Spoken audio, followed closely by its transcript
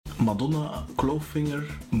Madonna,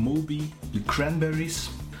 Clawfinger, Moby, The Cranberries.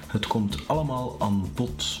 Het komt allemaal aan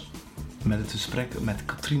bod met het gesprek met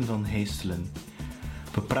Katrien van Heijstelen.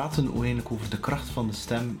 We praten uiteindelijk over de kracht van de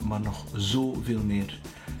stem, maar nog zoveel meer.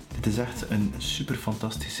 Dit is echt een super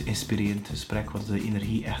fantastisch, inspirerend gesprek waar de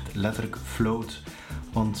energie echt letterlijk flowt.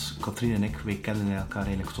 Want Katrien en ik, wij kennen elkaar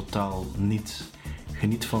eigenlijk totaal niet.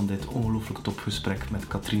 Geniet van dit ongelooflijk topgesprek met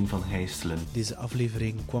Katrien van Heijstelen. Deze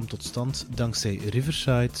aflevering kwam tot stand dankzij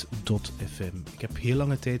Riverside.fm. Ik heb heel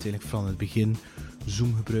lange tijd, eigenlijk van het begin,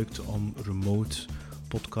 Zoom gebruikt om remote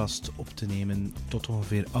podcast op te nemen. Tot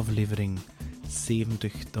ongeveer aflevering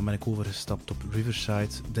 70. Dan ben ik overgestapt op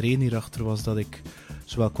Riverside. De reden hierachter was dat ik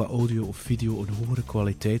zowel qua audio of video een hogere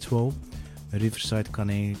kwaliteit wou. Met Riverside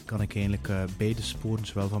kan ik eigenlijk beide sporen,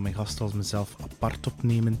 zowel van mijn gast als mezelf, apart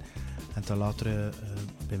opnemen. En dan later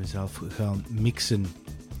bij mezelf gaan mixen.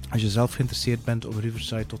 Als je zelf geïnteresseerd bent om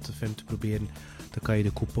Riverside.fm te proberen, dan kan je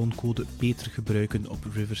de couponcode Peter gebruiken op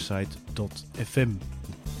Riverside.fm.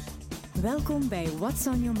 Welkom bij What's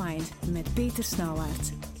on Your Mind met Peter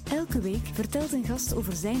Snauwaert. Elke week vertelt een gast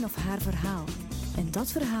over zijn of haar verhaal. En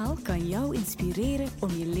dat verhaal kan jou inspireren om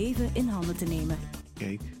je leven in handen te nemen.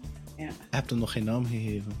 Kijk, ja. Je hebt hem nog geen naam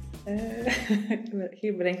gegeven.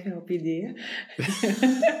 Je brengt me op ideeën.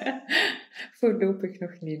 Voorlopig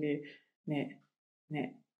nog niet, nee.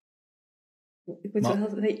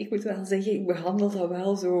 Ik moet wel zeggen, ik behandel dat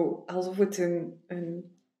wel zo alsof het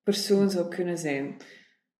een persoon zou kunnen zijn. Ik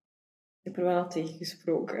heb er wel al tegen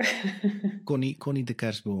gesproken. Connie de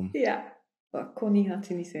kerstboom. Ja, maar Connie gaat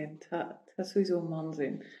hij niet zijn. Het gaat sowieso een man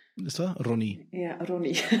zijn. Is dat? Ronnie. Ja,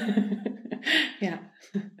 Ronnie. Ja.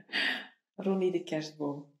 Ronnie de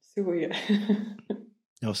kerstboom. Zo ja.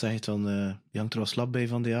 Ja, wat zeg je dan? Je hangt er wel slap bij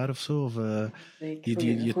van de jaar of zo? Of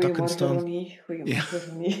je takken staan? Goedemorgen,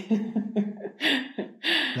 Ronnie.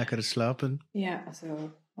 Lekker slapen. Ja,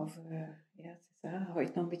 zo. Of ja, het is dat. Hou je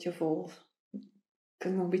het nog een beetje vol. Kun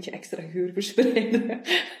je nog een beetje extra geur verspreiden.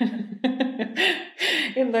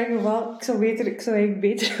 In dat geval, ik zou eigenlijk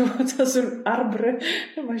beter gewoon als zo'n arbre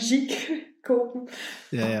magiek kopen.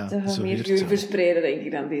 Ja. Dan gaan meer geur verspreiden, denk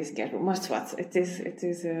ik, dan deze kerstboom. Maar het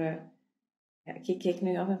is ja, ik kijk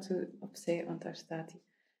nu af en toe opzij, want daar staat hij.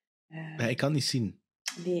 Ja, ik kan het niet zien.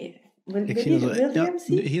 Nee. Wil je hem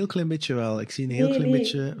zien? Een heel klein beetje wel. Ik zie een heel klein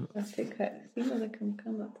beetje... Wacht, ik ga zien dat ik hem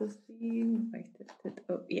kan laten zien. Wacht,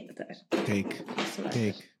 oh, ja, daar. Kijk.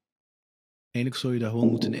 Eigenlijk zou je dat gewoon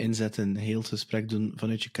moeten inzetten. Heel het gesprek doen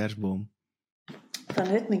vanuit je kerstboom.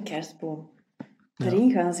 Vanuit mijn kerstboom.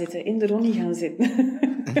 Erin gaan zitten. In de Ronnie gaan zitten.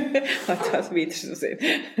 Wat dat beter zo zijn.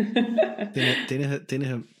 Het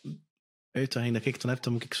enige uitdaging dat ik dan heb,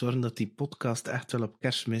 dan moet ik zorgen dat die podcast echt wel op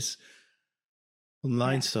Kerstmis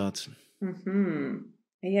online staat. Mm-hmm.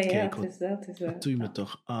 Ja, kijk, het is dat. Wat doe je me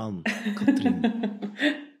toch aan, Katrien?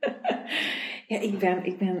 Ja,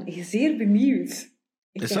 ik ben zeer benieuwd.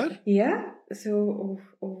 Is dat? Ja, zo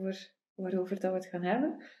waarover dat we het gaan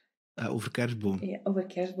hebben. Over kerstboom. Ja, over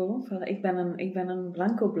kerstboom. Voilà. Ik ben een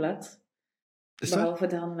blanco blad. Is behalve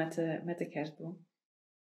dan met de kerstboom.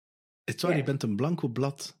 Is het waar? Ja. Je bent een blanco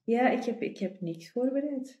blad. Ja, ik heb niks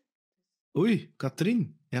voorbereid. Oei,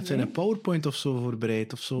 Katrien. Je hebt een PowerPoint of zo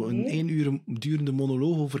voorbereid. Of zo een 1 uur durende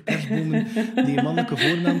monoloog over kerstbomen die een mannelijke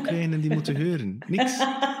voornaam krijgen en die moeten geuren. Niks.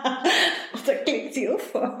 Dat klinkt heel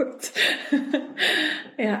fout.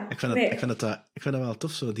 Ja, ik vind dat wel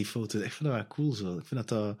tof, zo, die foto. Ik vind dat wel cool, zo. Ik vind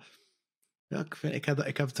dat... Ja, ik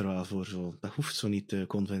heb het er wel voor, zo. Dat hoeft zo niet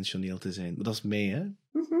conventioneel te zijn. Maar dat is mij, hè.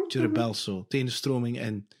 Beetje rebel, zo. Tegen de stroming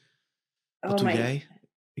en... Wat doe jij?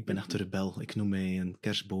 Ik ben echt een rebel. Ik noem mij een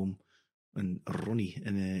kerstboom. Een Ronnie.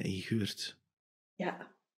 En je geurt.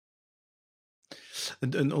 Ja.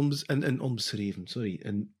 Een onbeschreven, sorry.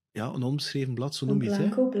 Een onbeschreven blad, zo noem je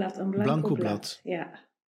het, hè? Een blanco blad. Ja.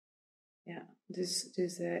 Dus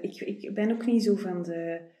ik ben ook niet zo van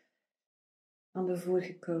de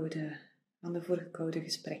voorgekoude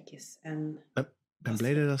gesprekjes. En ik ben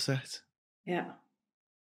blij dat je dat zegt. Ja.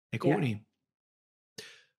 Ik ook niet.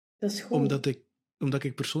 Dat is goed. Omdat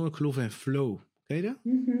ik persoonlijk geloof in flow. Ken je dat?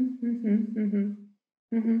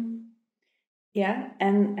 Ja,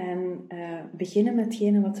 en beginnen met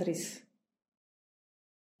hetgene wat er is.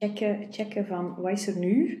 Checken van wat is er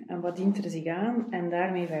nu en wat dient er zich aan en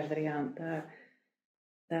daarmee verder gaan.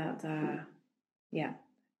 Ja,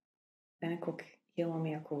 ben ik ook helemaal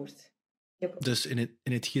mee akkoord. Dus in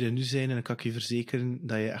het hier en nu zijn, en dan kan ik je verzekeren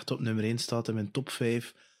dat je echt op nummer 1 staat in mijn top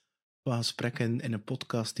 5 van gesprekken in een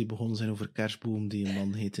podcast die begonnen zijn over kerstboom, die een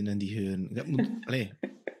man heten en die geuren. Dat moet...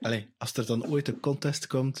 Allee, als er dan ooit een contest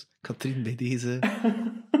komt, Katrien, bij deze...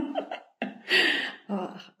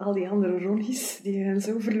 Al die andere Ronnies, die zijn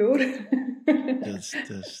zo verloren.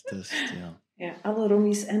 Ja. Ja, alle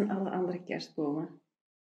Ronnies en alle andere kerstbomen.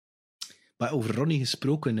 Maar over Ronnie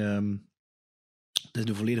gesproken, het is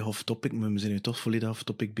nu volledig off-topic, maar we zijn nu toch volledig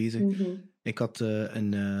off-topic bezig. Mhm. Ik had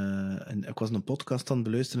ik was een podcast aan het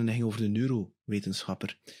beluisteren en dat ging over de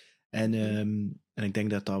neurowetenschapper. En ik denk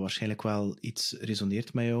dat dat waarschijnlijk wel iets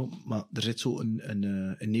resoneert met jou, maar er zit zo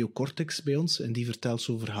een neocortex bij ons en die vertelt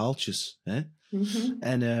zo verhaaltjes. Hè?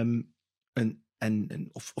 Mhm.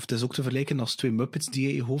 Of het is ook te vergelijken als twee Muppets die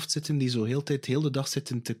in je hoofd zitten, die zo heel de dag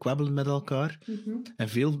zitten te kwebbelen met elkaar. Mhm. En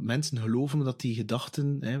veel mensen geloven dat die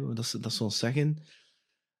gedachten, dat ze ons zeggen.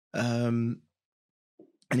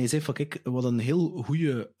 En hij zei van, kijk, wat een heel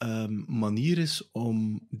goede manier is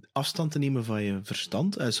om afstand te nemen van je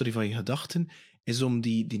verstand, van je gedachten, is om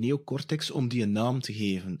die neocortex, om die een naam te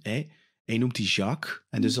geven. Hij noemt die Jacques.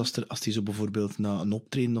 En dus als hij zo bijvoorbeeld na een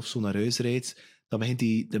optreden of zo naar huis rijdt, dan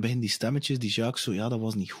beginnen die stemmetjes, die Jacques, zo, ja, dat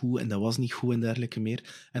was niet goed en dat was niet goed en dergelijke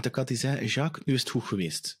meer. En dan kan hij zeggen, Jacques, nu is het goed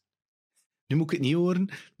geweest. Nu moet ik het niet horen,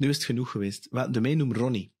 nu is het genoeg geweest. De mij noemt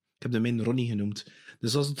Ronnie. Ik heb de mijn Ronnie genoemd.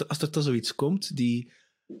 Dus als er dan zoiets komt, die,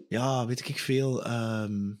 ja, weet ik veel,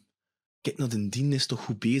 kijk naar de dien, is toch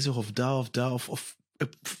goed bezig, of dat, of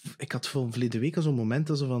ik had verleden week al zo'n moment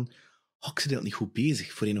dat zo van, oh, ik zit niet goed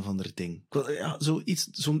bezig voor een of ander ding. Ja, zoiets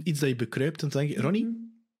dat je bekruipt en dan denk je, Ronnie,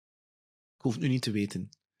 ik hoef het nu niet te weten.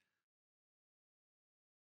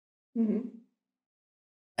 Mhm.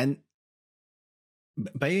 En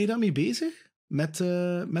ben jij daarmee bezig? Met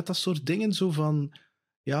dat soort dingen? Zo van,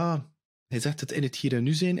 ja, hij zegt het in het hier en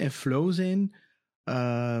nu zijn, en flow zijn.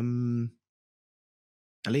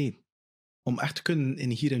 Om echt te kunnen in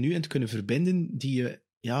hier en nu en te kunnen verbinden, die je,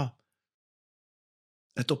 ja,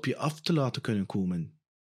 het op je af te laten kunnen komen.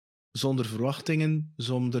 Zonder verwachtingen,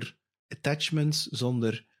 zonder attachments,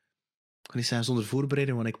 zonder, ik kan niet zeggen zonder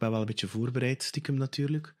voorbereiding, want ik ben wel een beetje voorbereid, stiekem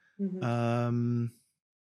natuurlijk. Mhm.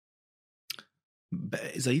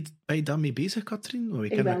 Ben je daarmee bezig, Katrien? Oh,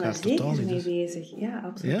 Ik ben daar totaal zeker niet, mee dus. bezig. Ja,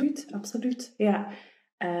 absoluut. Ja? Absoluut. Ja.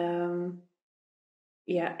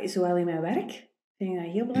 Ja, zowel in mijn werk vind ik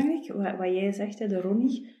dat heel belangrijk. Wat jij zegt, hè, de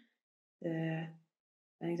Ronnie,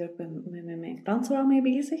 ben ik er ook met mijn klanten wel mee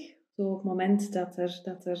bezig. Zo op het moment dat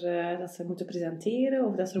ze moeten presenteren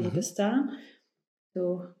of dat ze er moeten staan.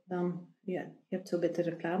 Zo, dan, ja, je hebt zo bij de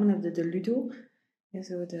reclame de Ludo. Ja,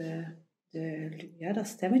 zo dat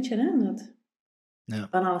stemmetje, hè. Dat, Ja.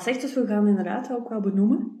 van alles zegt, dus we gaan inderdaad ook wel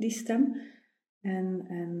benoemen, die stem.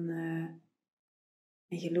 En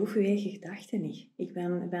geloof je eigen gedachten niet. Ik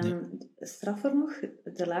ben straffer nog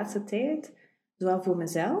de laatste tijd, zowel voor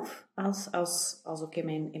mezelf als ook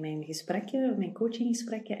in mijn gesprekken, mijn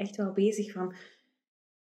coachinggesprekken, echt wel bezig van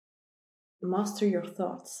master your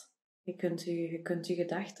thoughts. Je kunt je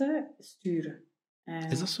gedachten sturen.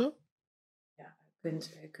 Is dat zo? Ja,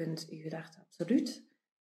 je kunt je gedachten absoluut.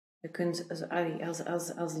 Je kunt,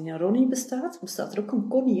 als die Ronnie bestaat er ook een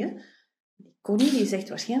Connie, hè? Die Connie die zegt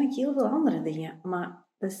waarschijnlijk heel veel andere dingen, maar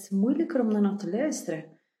het is moeilijker om daarnaar te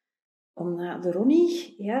luisteren. Omdat de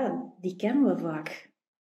Ronnie, ja, die kennen we vaak.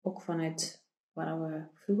 Ook vanuit waar we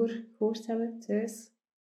vroeger gehoord hebben, thuis.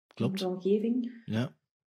 Klopt. In de omgeving. Ja.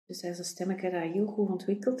 Dus hij is een stemmetje dat heel goed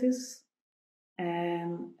ontwikkeld is.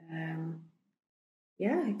 En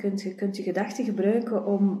ja, je kunt je gedachten gebruiken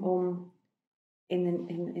om ik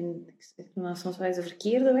noem dat soms wel eens de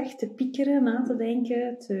verkeerde weg te piekeren, na te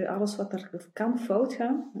denken, alles wat er kan fout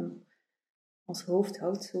gaan. En ons hoofd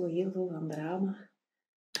houdt zo heel veel van drama.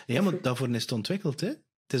 Ja, maar daarvoor is het ontwikkeld, hè?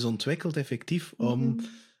 Het is ontwikkeld effectief om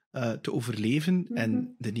te overleven.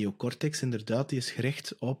 En de neocortex, inderdaad, die is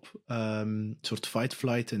gericht op een soort fight,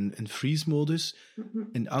 flight en freeze-modus.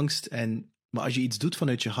 En angst. Maar als je iets doet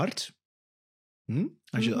vanuit je hart,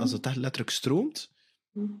 als het echt letterlijk stroomt,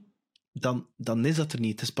 dan is dat er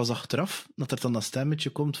niet. Het is pas achteraf dat er dan dat stemmetje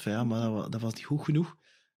komt van ja, maar dat was niet goed genoeg.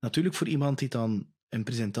 Natuurlijk voor iemand die dan een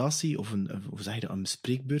presentatie of een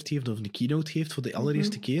spreekbeurt heeft of een keynote geeft voor de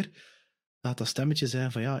allereerste keer, gaat dat stemmetje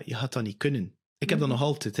zijn van ja, je gaat dat niet kunnen. Ik heb dat nog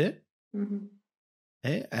altijd, hè.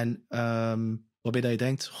 En waarbij dat je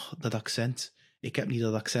denkt, oh, dat accent, ik heb niet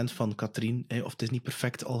dat accent van Katrien, of het is niet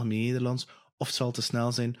perfect algemeen Nederlands, of het zal te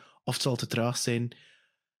snel zijn, of het zal te traag zijn.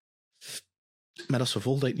 Maar dat is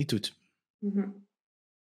gevolg dat je het niet doet.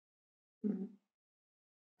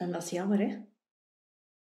 En dat is jammer, hè?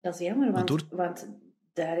 Dat is jammer, want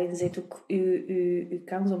daarin zit ook uw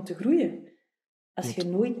kans om te groeien. Als je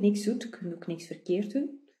nooit niks doet, kun je ook niks verkeerd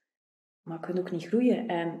doen. Maar je kunt ook niet groeien.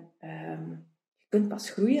 En je kunt pas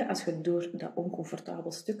groeien als je door dat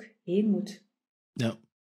oncomfortabel stuk heen moet. Ja.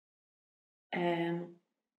 En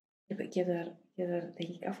ik heb daar denk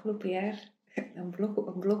ik afgelopen jaar een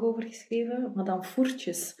blog over geschreven, maar dan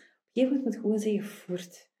Voertjes op gegeven moment moet je gewoon zeggen,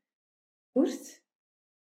 voert. Voert.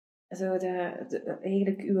 Zo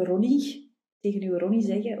eigenlijk tegen uw Ronnie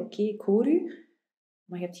zeggen, oké, ik hoor u,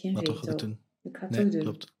 maar je hebt geen Maar toch gaat het veto. doen. Ik ga het Nee, toch doen.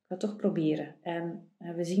 klopt. Ik ga het toch proberen. En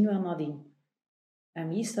we zien wel nadien. En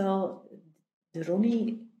meestal, de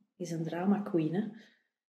Ronnie is een drama queen, hè.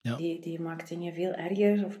 Ja. Die maakt dingen veel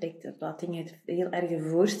erger, of laat dingen veel erger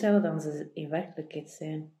voorstellen dan ze in werkelijkheid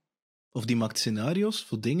zijn. Of die maakt scenario's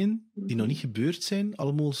voor dingen die nog niet gebeurd zijn.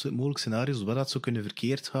 Alle mogelijke scenario's, waar dat zou kunnen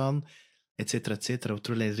verkeerd gaan, et cetera, et cetera.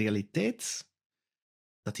 Terwijl in realiteit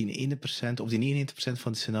dat die 1% of die 99%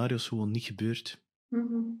 van de scenario's gewoon niet gebeurt.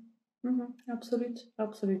 Absoluut,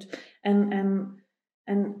 absoluut.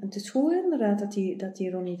 En het is goed inderdaad dat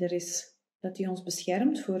die Ronnie er is. Dat hij ons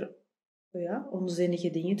beschermt voor onzinnige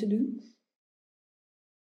dingen te doen.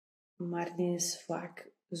 Maar die is vaak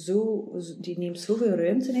die neemt zoveel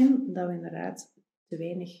ruimte in, dat we inderdaad te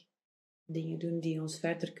weinig dingen doen die ons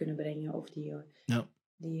verder kunnen brengen, of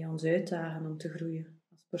die ons uitdagen om te groeien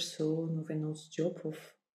als persoon, of in ons job,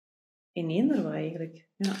 of in eender wat eigenlijk.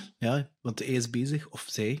 Ja, want hij is bezig, of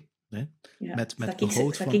zij, hè, met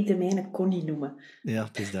behoud van... Zal ik de mijne Connie noemen? Ja,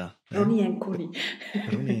 het is dat. Ronnie en Connie.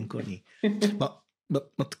 Ronnie en Connie. maar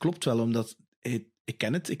het klopt wel, omdat... Ik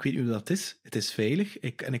ken het, ik weet niet hoe dat is. Het is veilig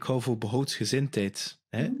en ik hou voor behoudsgezindheid.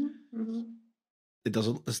 Hè?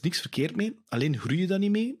 Dat is niks verkeerd mee, alleen groei je daar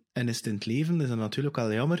niet mee. En is het in het leven, is dat natuurlijk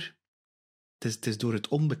wel jammer. Het is door het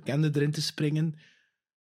onbekende erin te springen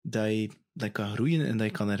dat je kan groeien en dat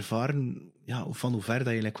je kan ervaren van hoe ver dat je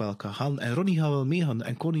eigenlijk wel kan gaan. En Ronnie gaat wel meegaan,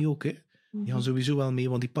 en Connie ook. Hè? Die gaan sowieso wel mee,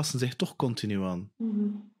 want die passen zich toch continu aan.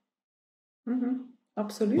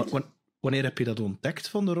 Absoluut. Wanneer heb je dat ontdekt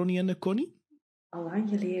van de Ronnie en de Connie? Al lang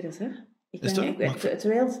geleden, hè.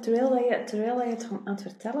 Terwijl je het aan het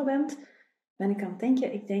vertellen bent, ben ik aan het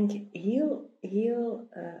denken, ik denk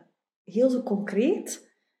heel zo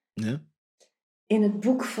concreet. Ja. In het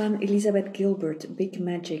boek van Elizabeth Gilbert, Big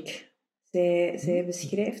Magic. Zij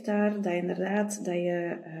beschrijft daar dat inderdaad dat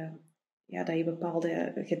je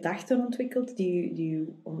bepaalde gedachten ontwikkelt die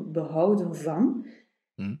je behouden van.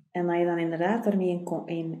 En dat je dan inderdaad daarmee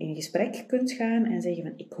in gesprek kunt gaan en zeggen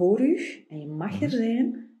van, ik hoor u en je mag er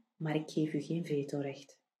zijn, maar ik geef u geen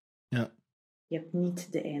vetorecht. Ja. Je hebt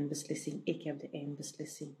niet de eindbeslissing, ik heb de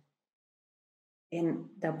eindbeslissing.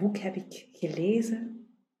 En dat boek heb ik gelezen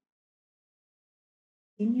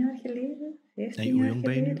 10 jaar geleden, 15 en hoe jaar jong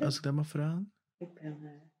ben je geleden. nu, als ik dat mag vragen? Ik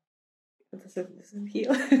ben... dat is een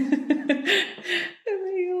heel...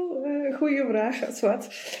 goede vraag, Swat.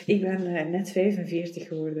 Ik ben net 45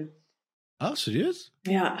 geworden. Ah, serieus?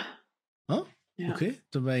 Ja. Ah, ja. Oké.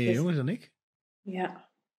 Dan ben je jonger dan ik.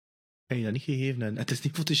 Ja. Heb je dat niet gegeven? En het is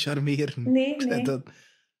niet voor te charmeren. Nee.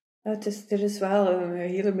 Er is wel een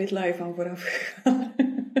hele midlife aan vooraf gegaan.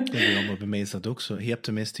 Ja, maar bij mij is dat ook zo. Je hebt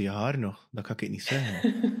tenminste je haar nog. Dat kan ik niet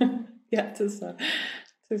zeggen. Ja, het is dat.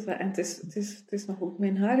 En het is nog ook...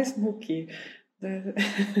 Mijn haar is nog oké.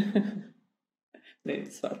 Nee, het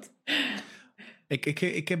is wat. Ik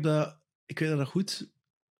weet dat nog goed.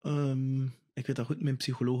 Ik weet dat goed, mijn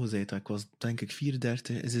psycholoog zei dat. Ik was denk ik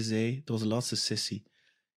 34 en ze zei, dat was de laatste sessie.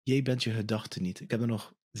 Jij bent je gedachten niet. Ik heb er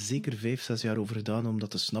nog zeker 5-6 jaar over gedaan om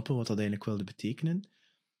dat te snappen, wat dat eigenlijk wilde betekenen.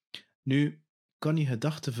 Nu, kan je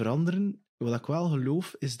gedachten veranderen? Wat ik wel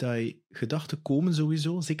geloof, is dat je gedachten komen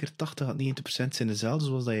sowieso. Zeker 80-90% zijn dezelfde,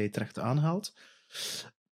 zoals dat jij terecht aanhaalt.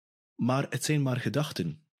 Maar het zijn maar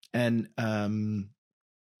gedachten. En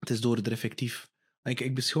het is door het effectief...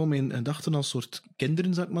 Ik beschouw mijn gedachten als soort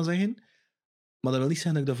kinderen, zou ik maar zeggen. Maar dat wil niet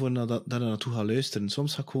zeggen dat ik daarvoor daar naartoe ga luisteren.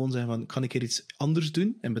 Soms ga ik gewoon zeggen van, kan ik hier iets anders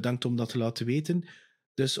doen? En bedankt om dat te laten weten.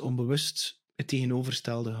 Dus onbewust het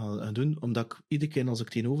tegenovergestelde gaan doen. Omdat ik iedere keer als ik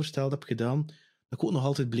het tegenovergestelde heb gedaan, dat ik ook nog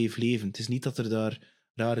altijd bleef leven. Het is niet dat er daar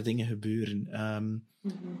rare dingen gebeuren.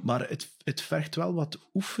 Maar het vergt wel wat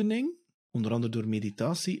oefening, onder andere door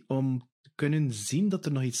meditatie, om te kunnen zien dat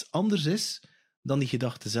er nog iets anders is dan die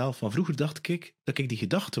gedachte zelf. Want vroeger dacht ik dat ik die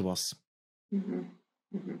gedachte was.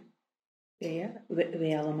 Ja,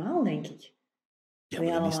 wij allemaal, denk ik. Ja,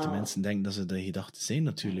 maar de meeste mensen denken dat ze de gedachten zijn,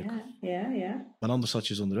 natuurlijk. Ja. Want anders zat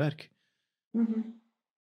je zonder werk.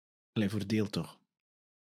 Alleen voor het deel toch?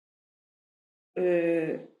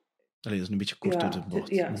 Dat is een beetje kort door de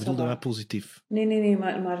bocht. Ik bedoel dat wel positief. Nee,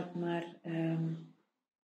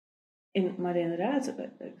 maar inderdaad,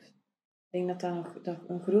 ik denk dat dat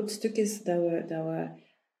een groot stuk is dat we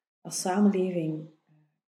als samenleving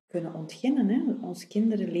kunnen ontginnen. Hè? Onze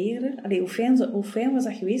kinderen leren. Hoe fijn was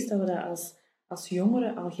dat geweest dat we dat als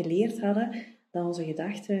jongeren al geleerd hadden, dat onze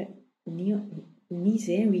gedachten niet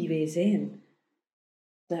zijn wie wij zijn.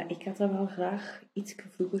 Ik had dat wel graag iets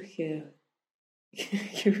vroeger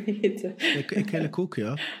geweten. Ik eigenlijk ook,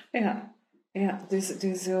 ja. Ja, dus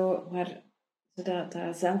zo, maar zo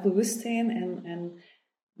dat zelfbewustzijn en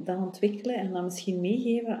dat ontwikkelen en dat misschien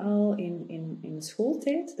meegeven al in de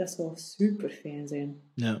schooltijd, dat zou super fijn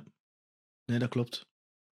zijn. Ja, nee, dat klopt.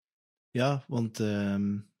 Ja, want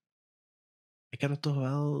ik heb er toch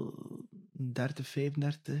wel 30,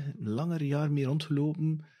 35, een langer jaar mee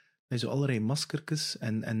rondgelopen met zo allerlei maskertjes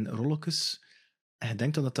en rolletjes. En je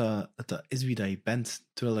denkt dan dat is wie dat je bent.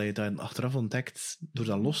 Terwijl je dat achteraf ontdekt, door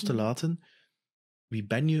dat los te laten, wie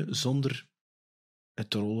ben je zonder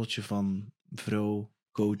het rolletje van vrouw,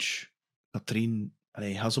 coach, Katrien.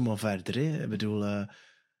 Allee, ga zo maar verder. Hè. Ik bedoel,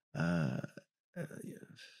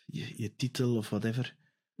 je titel of whatever.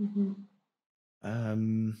 Mm-hmm.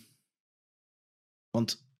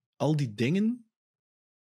 Want al die dingen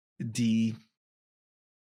die...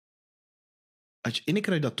 Als je ene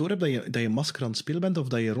keer dat door hebt dat je masker aan het spelen bent of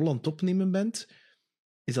dat je rol aan het opnemen bent,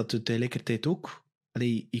 is dat tegelijkertijd ook...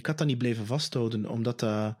 Allee, je kan dat niet blijven vasthouden, omdat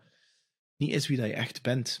dat niet is wie dat je echt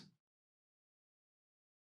bent.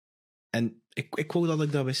 En ik wou dat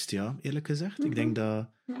ik dat wist, ja, eerlijk gezegd. Mm-hmm. Ik denk dat...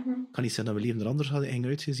 Ik kan niet zeggen dat we leven er anders hadden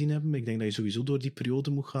uitgezien hebben, maar ik denk dat je sowieso door die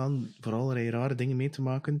periode moet gaan, voor allerlei rare dingen mee te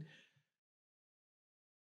maken.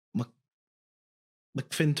 Maar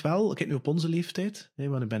ik vind wel, kijk nu op onze leeftijd,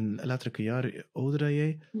 want ik ben letterlijk een jaar ouder dan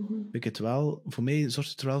jij, ik het wel, voor mij zorgt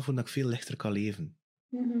het er wel voor dat ik veel lichter kan leven.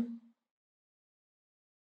 Mm-hmm.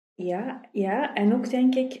 Ja, en ook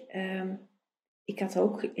denk ik, ik had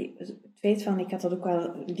dat ook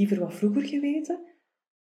wel liever wat vroeger geweten,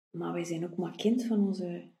 maar wij zijn ook maar kind van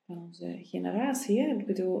onze generatie. Hè? Ik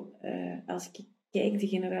bedoel, als ik kijk, de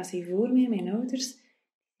generatie voor mij, mijn ouders,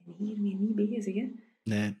 die zijn hiermee niet bezig. Hè?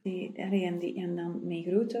 Nee. En dan mijn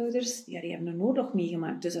grootouders, die hebben een oorlog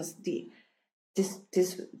meegemaakt. Dus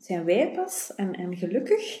het zijn wij pas, en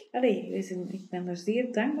gelukkig, ik ben er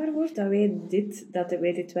zeer dankbaar voor dat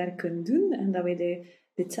wij dit werk kunnen doen en dat wij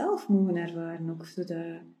dit zelf mogen ervaren. Ook,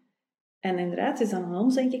 en inderdaad, het is dan aan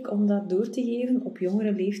ons, denk ik, om dat door te geven op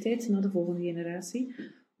jongere leeftijd naar de volgende generatie.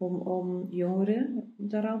 Om jongeren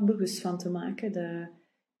daar al bewust van te maken dat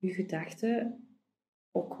uw gedachten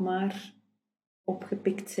ook maar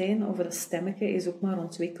opgepikt zijn, of dat stemmetje is ook maar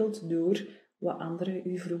ontwikkeld door wat anderen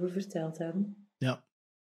u vroeger verteld hebben. Ja.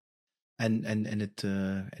 En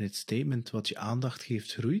het statement wat je aandacht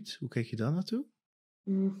geeft groeit, hoe kijk je daar naartoe?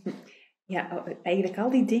 Ja, eigenlijk al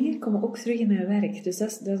die dingen komen ook terug in mijn werk. Dus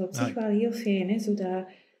dat is op zich wel heel fijn. Hè? Zodat,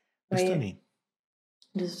 is dat niet?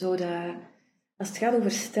 Dus zodat, als het gaat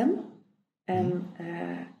over stem en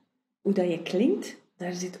hoe dat je klinkt,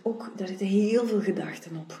 daar zitten heel veel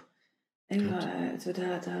gedachten op.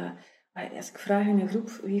 Als ik vraag in een groep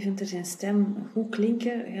wie vindt er zijn stem goed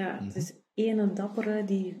klinken, het is ene dappere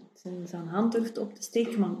die zijn hand durft op te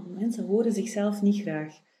steken, maar mensen horen zichzelf niet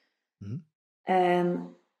graag.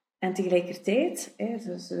 En tegelijkertijd,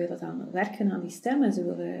 ze willen dan werken aan die stem en ze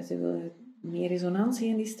willen meer resonantie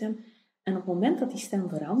in die stem. En op het moment dat die stem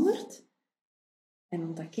verandert, en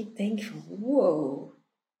omdat ik denk van wow,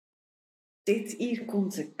 hier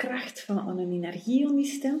komt de kracht van een energie aan die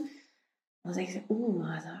stem, dan zeggen ze,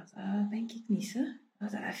 maar dat denk ik niet, hè.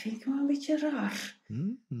 Dat vind ik wel een beetje raar.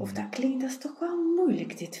 Of dat is toch wel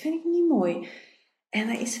moeilijk, dit vind ik niet mooi. En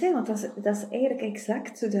dat is fijn, want dat is eigenlijk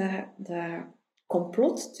exact dat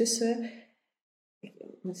complot tussen,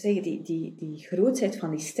 ik moet zeggen, die grootheid van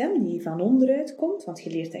die stem die van onderuit komt, want je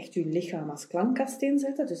leert echt je lichaam als klankkast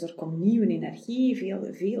inzetten, dus er komt nieuwe energie,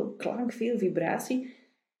 veel klank, veel vibratie.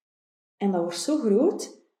 En dat wordt zo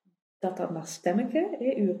groot dat stemmetje,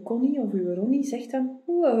 uw Connie of uw Ronnie, zegt dan,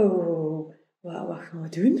 wow, wat gaan we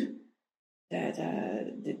doen?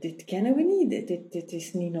 Dit kennen we niet, dit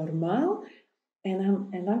is niet normaal.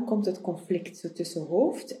 En dan komt het conflict zo tussen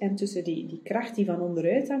hoofd en tussen die kracht die van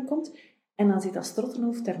onderuit aankomt. En dan zit dat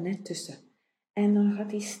strottenhoofd daar net tussen. En dan gaat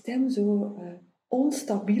die stem zo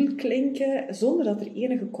onstabiel klinken, zonder dat er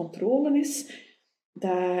enige controle is.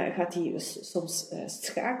 Dan gaat hij soms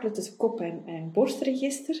schakelen tussen kop en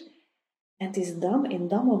borstregister. En het is dan, in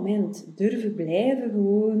dat moment, durven blijven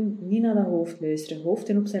gewoon niet naar dat hoofd luisteren. Hoofd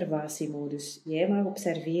in observatiemodus. Jij mag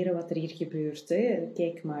observeren wat er hier gebeurt. Hè.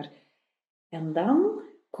 Kijk maar. En dan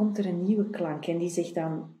komt er een nieuwe klank. En die zegt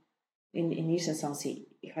dan, in eerste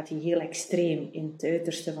instantie, gaat hij heel extreem in het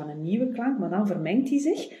uiterste van een nieuwe klank. Maar dan vermengt hij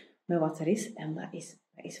zich met wat er is. En dat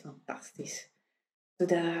is fantastisch.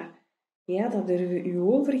 Zodat, dat durven u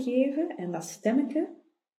overgeven. En dat stemmetje,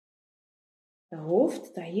 dat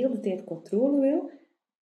hoofd, dat heel de tijd controle wil,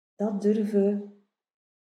 dat durven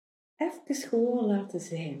even gewoon laten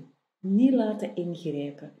zijn. Niet laten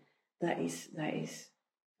ingrijpen. Dat is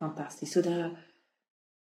fantastisch. Zodat,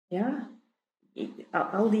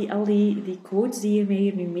 al die quotes die je mij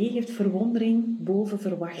hier nu meegeeft, verwondering boven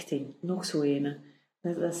verwachting. Nog zo ene.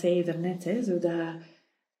 Dat zei je daarnet, hè. Zo dat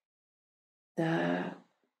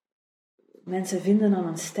mensen vinden dan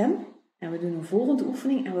een stem en we doen een volgende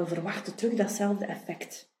oefening en we verwachten terug datzelfde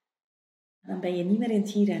effect. Dan ben je niet meer in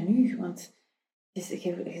het hier en nu, want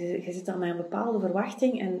je zit dan met een bepaalde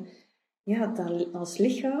verwachting en ja, dan, als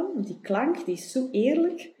lichaam, die klank, die is zo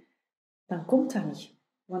eerlijk, dan komt dat niet.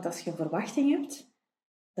 Want als je een verwachting hebt,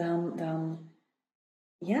 dan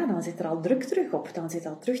zit er al druk terug op. Dan zit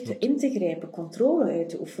al terug in te grijpen, controle uit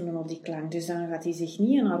te oefenen op die klank. Dus dan gaat hij zich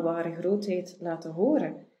niet in haar ware grootheid laten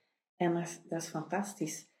horen. En dat is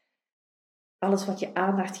fantastisch. Alles wat je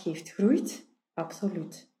aandacht geeft, groeit.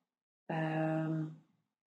 Absoluut.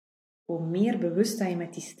 Hoe meer bewust dat je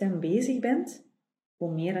met die stem bezig bent,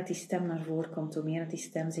 hoe meer dat die stem naar voren komt, hoe meer dat die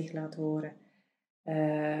stem zich laat horen.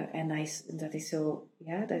 En dat is zo,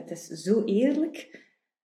 ja, dat is zo eerlijk.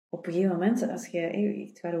 Op een gegeven moment, als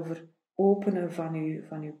het gaat over openen van uw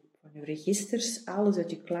registers, alles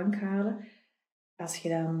uit je klank halen. Als je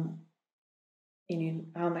dan in je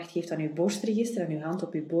aandacht geeft aan je borstregister, en je hand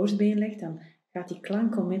op je borstbeen legt, dan gaat die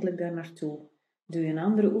klank onmiddellijk daar naartoe. Doe je een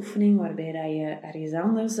andere oefening waarbij dat je ergens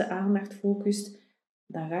anders de aandacht focust,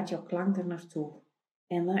 dan gaat jouw klank er naartoe.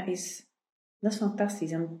 En dat is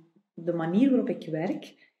fantastisch. En de manier waarop ik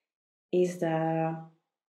werk, is dat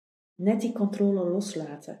net die controle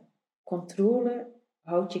loslaten. Controle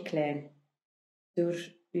houdt je klein.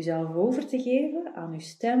 Door jezelf over te geven aan je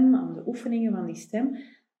stem, aan de oefeningen van die stem,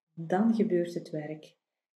 dan gebeurt het werk.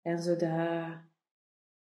 En zodat...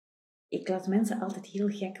 Ik laat mensen altijd heel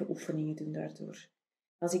gekke oefeningen doen daardoor.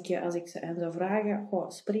 Als ik ze hen zou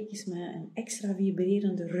vragen, spreek eens met een extra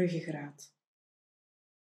vibrerende ruggengraat.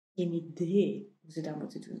 Geen idee hoe ze dat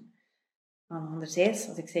moeten doen. Maar anderzijds,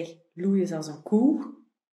 als ik zeg, loei eens als een koe,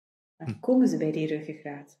 dan komen ze bij die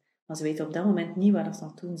ruggengraat. Maar ze weten op dat moment niet wat ze aan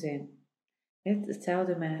het doen zijn.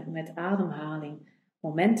 Hetzelfde met ademhaling. Op het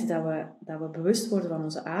moment dat we bewust worden van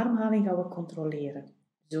onze ademhaling, gaan we controleren.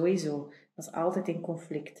 Sowieso. Dat is altijd in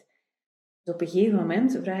conflict. Dus op een gegeven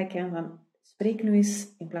moment vraag ik hen van, spreek nu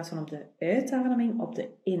eens in plaats van op de uitademing, op de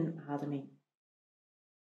inademing.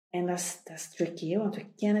 En dat is tricky, want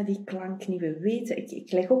we kennen die klank niet, we weten,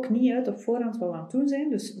 ik leg ook niet uit op voorhand wat we aan het doen zijn,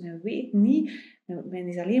 dus men weet niet, men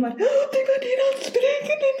is alleen maar, ik ben hier aan het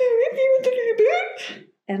spreken en ik weet niet wat er gebeurt.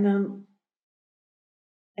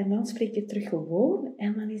 En dan spreek je terug gewoon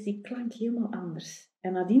en dan is die klank helemaal anders.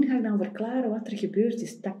 En nadien ga ik dan verklaren wat er gebeurd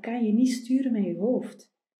is. Dat kan je niet sturen met je hoofd.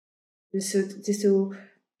 Dus het is zo,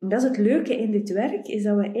 dat is het leuke in dit werk, is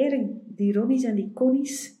dat we eigenlijk die Ronnies en die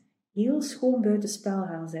Connies heel schoon buitenspel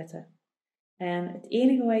gaan zetten. En het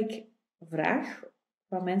enige wat ik vraag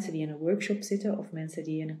van mensen die in een workshop zitten of mensen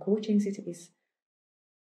die in een coaching zitten is,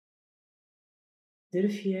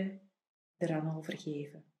 durf je eraan al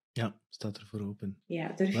vergeven? Ja, staat er voor open.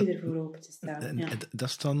 Ja, durf je ervoor open te staan. Ja. Dat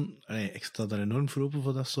is dan, ik sta daar enorm voor open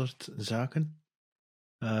voor dat soort zaken.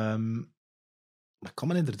 Maar ik kan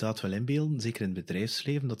me inderdaad wel inbeelden, zeker in het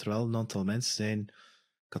bedrijfsleven, dat er wel een aantal mensen zijn.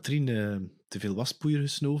 Katrien, te veel waspoeier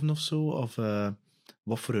gesnoven of zo? Of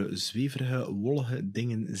wat voor zweverige, wollige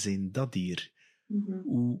dingen zijn dat hier?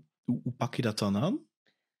 Mm-hmm. Hoe pak je dat dan aan?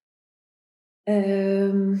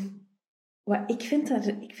 Ik vind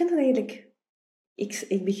dat eigenlijk...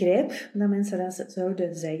 Ik begrijp dat mensen dat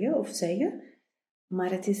zouden zeggen,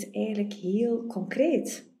 maar het is eigenlijk heel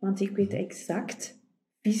concreet. Want ik weet exact,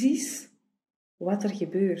 fysisch, wat er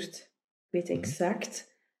gebeurt. Ik weet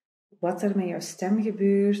exact wat er met jouw stem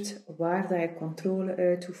gebeurt, waar dat je controle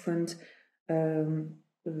uitoefent,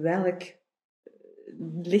 welk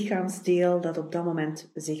lichaamsdeel dat op dat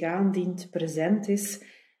moment zich aandient, present is.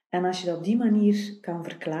 En als je dat op die manier kan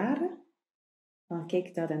verklaren, van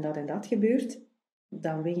kijk, dat en dat en dat gebeurt,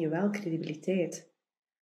 dan win je wel credibiliteit.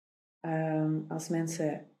 Als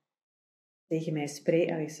mensen tegen mij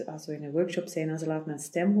spreken, als we in een workshop zijn en ze laten mijn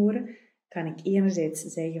stem horen, kan ik enerzijds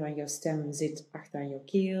zeggen van jouw stem zit achter aan je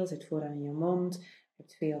keel, zit vooraan in je mond, je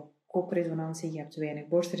hebt veel kopresonantie, je hebt weinig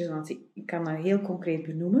borstresonantie. Ik kan dat heel concreet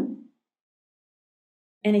benoemen.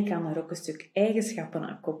 En ik kan daar ook een stuk eigenschappen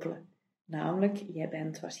aan koppelen. Namelijk, jij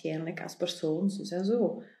bent waarschijnlijk als persoon zo en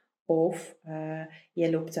zo. Of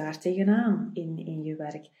jij loopt daar tegenaan in je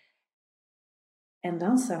werk. En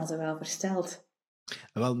dan staan ze wel versteld.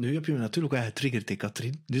 Wel, nu heb je me natuurlijk wel getriggerd,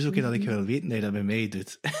 Katrien. Dus ook dat ik wil weten dat je dat bij mij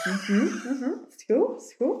doet.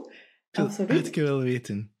 Is goed. Absoluut. Dat wil ik wel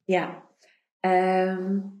weten. Ja.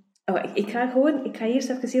 Ik ga eerst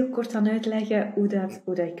even heel kort aan uitleggen hoe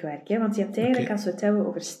dat ik werk. Hè? Want je hebt eigenlijk, als we het hebben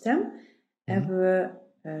over stem, hebben we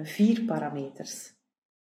 4 parameters.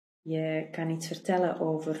 Je kan iets vertellen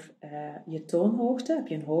over je toonhoogte. Heb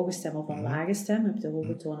je een hoge stem of een lage stem? Heb je de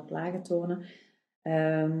hoge tonen of lage tonen?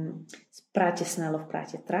 Praat je snel of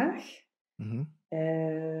praat je traag?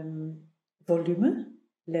 Volume,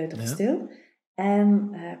 luid of stil.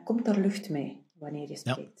 En komt er lucht mee wanneer je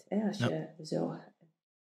spreekt? Hè? Als je zo...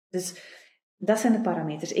 Dus dat zijn de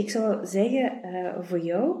parameters. Ik zou zeggen voor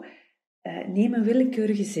jou, neem een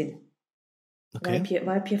willekeurige zin. Okay.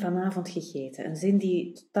 Wat heb je vanavond gegeten? Een zin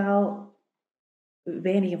die totaal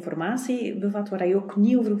weinig informatie bevat, waar je ook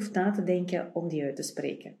niet over hoeft na te denken om die uit te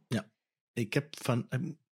spreken. Ja, ik heb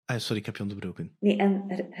sorry, ik heb je onderbroken. Nee, en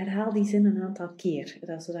herhaal die zin een aantal keer,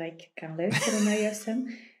 zodat ik kan luisteren naar je stem.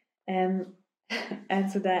 En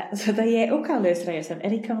zodat jij ook kan luisteren naar je stem.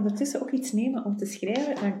 En ik kan ondertussen ook iets nemen om te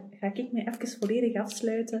schrijven. Dan ga ik me even volledig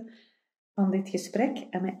afsluiten van dit gesprek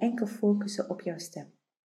en me enkel focussen op jouw stem.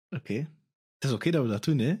 Oké. Het is oké dat we dat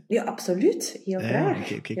doen, hè? Ja, absoluut. Heel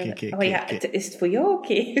graag. Oké. Is het voor jou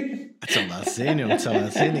oké? Het zal wel zijn, joh. Het zal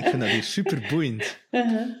wel zijn. Ik vind dat hier super boeiend.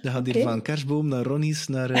 Dan gaat hier van kerstboom naar Ronnie's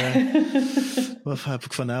naar... Wat heb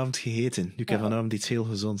ik vanavond gegeten? Nu, ik heb vanavond iets heel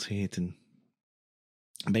gezonds gegeten.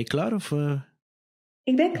 Ben je klaar, of...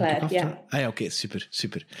 Ik ben klaar, ja. Ja, oké,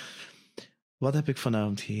 super. Wat heb ik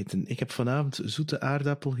vanavond gegeten? Ik heb vanavond zoete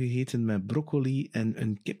aardappel gegeten met broccoli en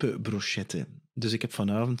een kippenbrochette. Dus ik heb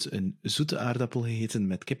vanavond een zoete aardappel gegeten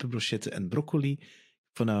met kippenbrochette en broccoli. Ik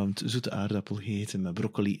heb vanavond zoete aardappel gegeten met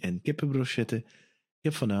broccoli en kippenbrochette. Ik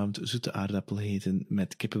heb vanavond zoete aardappel gegeten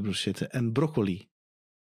met kippenbrochette en broccoli.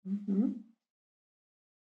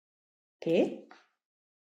 Oké.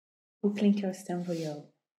 Hoe klinkt jouw stem voor jou?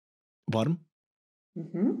 Warm.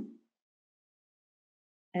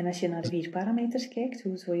 En als je naar de 4 parameters kijkt,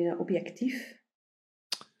 hoe zou je dat objectief?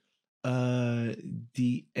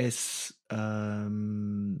 Die is...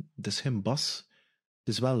 dat is geen bas. Het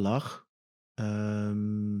is wel laag.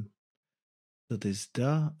 Dat is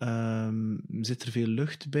dat. Zit er veel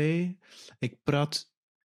lucht bij? Ik praat...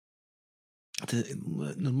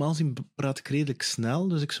 Normaal gezien praat ik redelijk snel,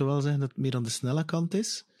 dus ik zou wel zeggen dat het meer aan de snelle kant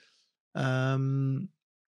is.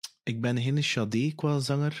 Ik ben geen Sade qua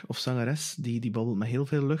zanger of zangeres, die babbelt met heel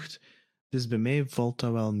veel lucht. Dus bij mij valt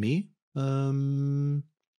dat wel mee.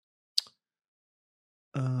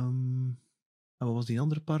 Wat was die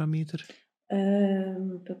andere parameter?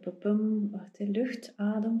 Lucht,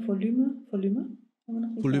 adem, volume.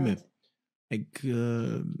 Volume.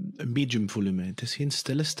 Een medium volume. Het is geen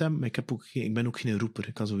stille stem, maar ik ben ook geen roeper.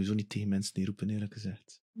 Ik kan sowieso niet tegen mensen die roepen, eerlijk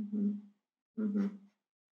gezegd.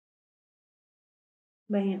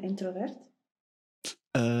 Ben je een introvert?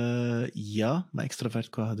 Ja, maar extravert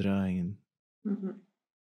qua gedragingen.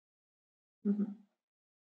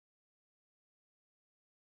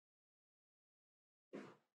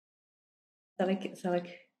 Zal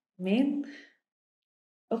ik mijn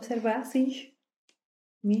observatie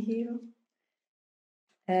meegeven?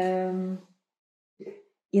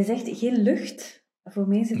 Je zegt geen lucht. Voor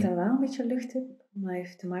mij zit er wel een beetje lucht in, maar het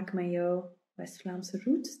heeft te maken met jouw West-Vlaamse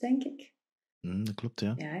roots, denk ik. Dat klopt,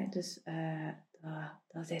 ja. Ja, dus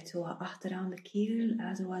dat zit zo achteraan de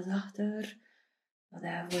keel, zo wat achter. Dat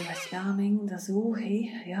voor West-Vlaming, dat is hoog,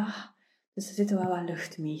 hè. Ja. Dus er zit wel wat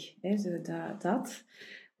lucht mee. Hè. Zo dat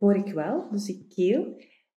hoor ik wel, dus die keel.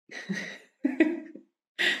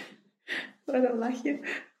 Waarom lach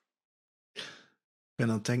je? Ik ben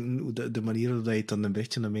aan het denken, de manier waarop je het dan een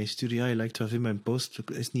berichtje naar mij stuurt, ja, je lijkt wel veel mijn post, het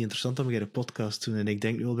is niet interessant om hier een podcast te doen. En ik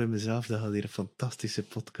denk nu al bij mezelf, dat gaat hier een fantastische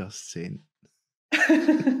podcast zijn.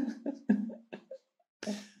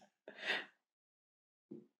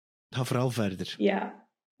 Ga vooral verder. Ja,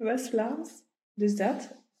 West-Vlaams. Dus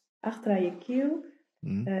dat, achter aan je keel,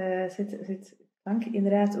 zit klank,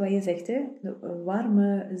 inderdaad, wat je zegt, hè? De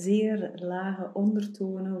warme, zeer lage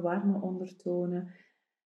ondertonen, warme ondertonen.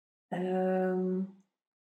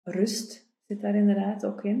 Rust zit daar inderdaad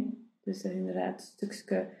ook in. Dus er is inderdaad een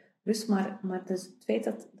stukje rust, maar dus het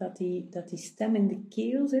feit dat die stem in de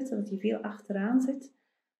keel zit, dat die veel achteraan zit,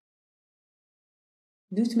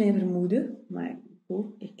 doet mij vermoeden, maar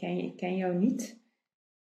ik ken jou niet,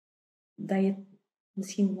 dat je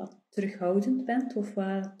misschien wat terughoudend bent of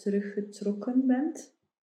wat teruggetrokken bent.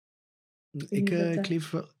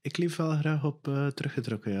 Ik leef wel graag op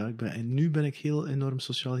teruggetrokken, ja. Nu ben ik heel enorm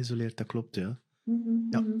sociaal geïsoleerd, dat klopt, ja.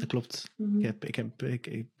 Ja, dat klopt. Ik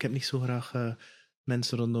heb niet zo graag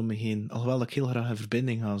mensen rondom me heen. Alhoewel ik heel graag in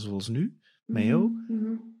verbinding ga, zoals nu, met jou.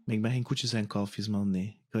 Maar ik ben geen koetjes en kalfjes, man,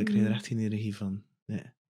 nee. Ik krijg er echt geen energie van.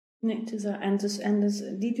 Nee, het is dat. En dus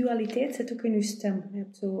die dualiteit zit ook in je stem. Je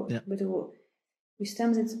hebt zo, ik bedoel, je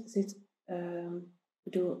stem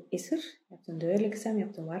is er. Je hebt een duidelijke stem, je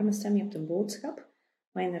hebt een warme stem, je hebt een boodschap.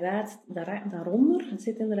 Maar inderdaad, daaronder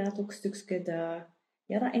zit inderdaad ook een stukje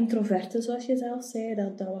dat introverte, zoals je zelf zei,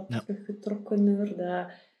 dat wat teruggetrokkener,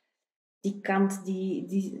 die kant,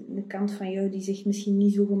 de kant van jou die zich misschien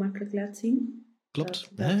niet zo gemakkelijk laat zien.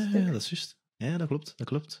 Klopt. Dat stuk. Dat is juist. Ja, dat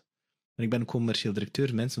klopt. En ik ben ook commercieel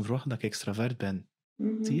directeur. Mensen verwachten dat ik extravert ben.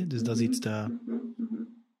 Zie je? Dus dat is iets dat...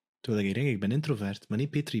 Terwijl ik denk, ik ben introvert. Maar nee,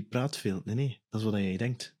 Peter, je praat veel. Nee, dat is wat jij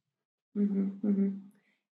denkt.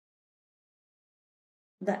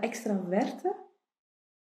 Dat extraverte,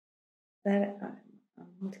 daar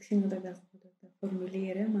moet ik zien hoe ik dat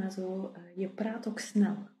formuleer, hè, maar zo, je praat ook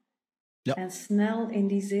snel. Ja. En snel in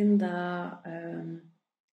die zin dat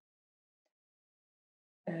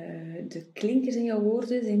de klinkers in jouw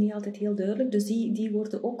woorden zijn niet altijd heel duidelijk. Dus die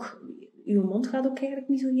worden ook... Je mond gaat ook eigenlijk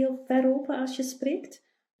niet zo heel ver open als je spreekt.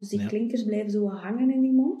 Dus die klinkers blijven zo hangen in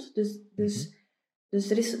die mond. Dus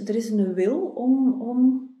er is een wil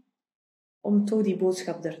om toch die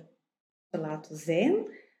boodschap er te laten zijn.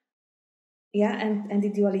 Ja, en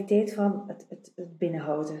die dualiteit van het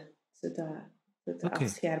binnenhouden. Het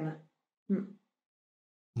afschermen.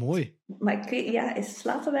 Mooi. Maar ik weet,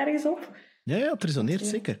 slaat het ergens op? Ja, het resoneert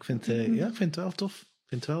zeker. Ik vind het wel tof. Ik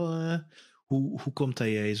vind wel... Hoe komt dat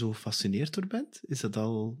jij zo gefascineerd door bent? Is dat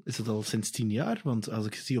al sinds 10 jaar? Want als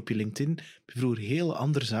ik zie op je LinkedIn, heb je vroeger heel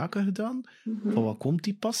andere zaken gedaan. Van wat komt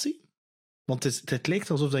die passie? Want het lijkt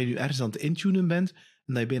alsof je nu ergens aan het intunen bent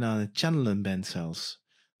en dat je bijna aan het channelen bent zelfs.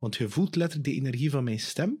 Want je voelt letterlijk de energie van mijn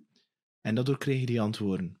stem en daardoor krijg je die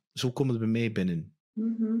antwoorden. Zo komt het bij mij binnen.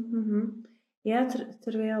 Ja,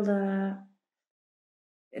 terwijl dat...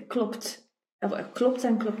 Klopt. Klopt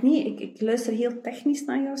en klopt niet. Ik luister heel technisch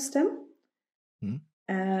naar jouw stem.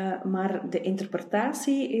 Maar de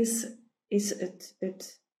interpretatie is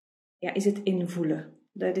het invoelen.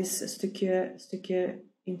 Dat is een stukje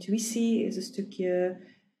intuïtie, is een stukje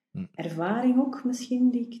ervaring ook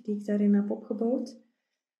misschien, die ik daarin heb opgebouwd.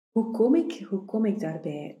 Hoe kom ik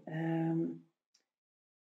daarbij?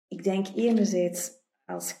 Ik denk enerzijds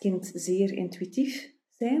als kind zeer intuïtief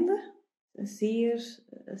zijnde, zeer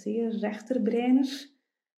rechterbreiner.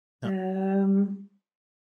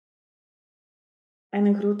 En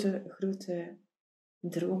een grote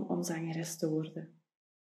droom om zangeres te worden.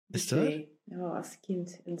 Is dat? Ja, als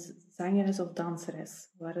kind. Een zangeres of danseres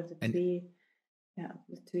waren de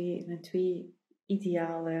twee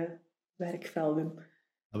ideale werkvelden.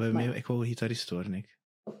 Maar ik wou gitarist worden, ik.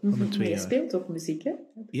 Maar je speelt ook muziek, hè?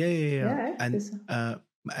 Ja. En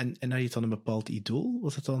had je dan een bepaald idool?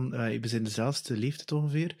 Was het dan... we zijn dezelfde leeftijd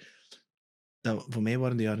ongeveer. Voor mij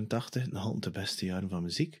waren de jaren 80 nog altijd de beste jaren van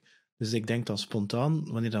muziek. Dus ik denk dan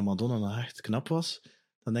spontaan, wanneer dat Madonna nog echt knap was,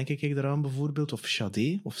 dan denk ik eraan bijvoorbeeld, of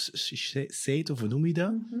Sade, of Seid, of hoe noem je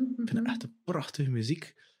dat? Ik vind het echt een prachtige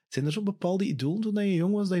muziek. Zijn er zo bepaalde idolen toen je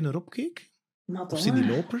jong was, dat je naar opkeek? Madonna. Of Cyndi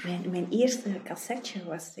Lauper? Mijn eerste cassetje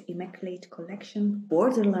was de Immaculate Collection.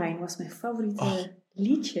 Borderline was mijn favoriete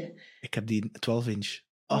liedje. Ik heb die 12-inch.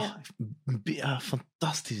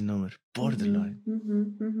 Fantastisch nummer. Borderline.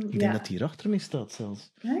 Ik denk dat die hierachter mee staat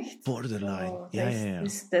zelfs. Echt? Borderline.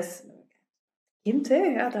 Dat is kind, hè?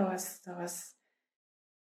 Ja, dat was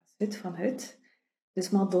hut van hut. Dus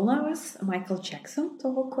Madonna was Michael Jackson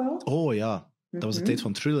toch ook wel? Oh ja, dat was de tijd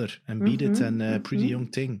van Thriller en Beat It en Pretty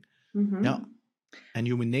Young Thing. Ja. En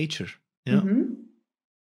Human Nature. Ja.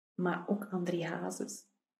 Maar ook André Hazes.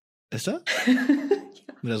 Is dat?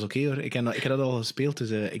 Maar dat is oké hoor. Ik heb dat al gespeeld. Dus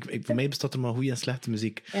voor mij bestaat er maar goede en slechte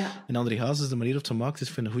muziek. Ja. En André Hazes, de manier op ze maakt, is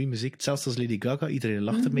voor een goede muziek. Zelfs als Lady Gaga, iedereen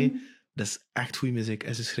lacht ermee. Dat is echt goede muziek.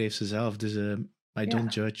 En ze schrijft ze zelf. Dus I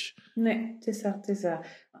don't judge. Nee, het is dat.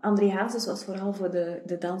 André Hazes was vooral voor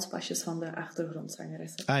de danspasjes van de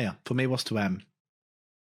achtergrondzangeressen. Ah ja, voor mij was het Wham.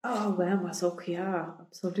 Oh, Wham was ook, ja.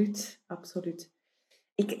 Absoluut.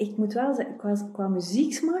 Ik moet wel zeggen, qua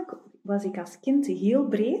muzieksmaak was ik als kind heel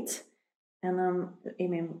breed. En dan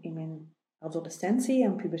in mijn adolescentie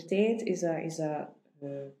en puberteit is dat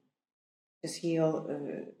heel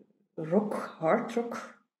rock, hard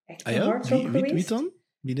rock, echt hard rock geweest. Wie dan?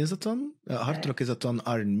 Wie is dat dan? Hard rock, is dat dan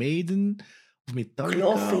Iron Maiden of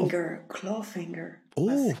Metallica? Clawfinger.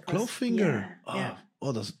 Oh, Clawfinger.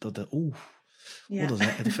 Dat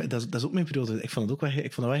is ook mijn periode. Ik vond het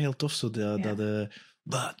wel heel tof, zo dat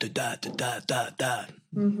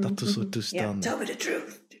soort toestanden. Tell me the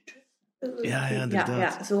truth. Ja, inderdaad.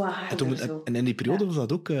 Ja, zo hard. En in die periode was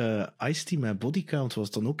dat ook Ice-T met Body Count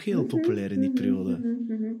was dan ook heel populair in die periode.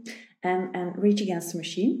 En Rage Against the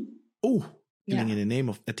Machine. Oh, Killing in the Name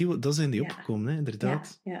of... Dat zijn die opgekomen, hè,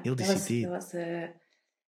 inderdaad. Heel die CD. Dat was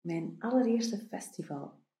mijn allereerste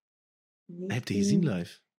festival. Heb je gezien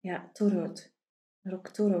live? Ja, Torhout. Rock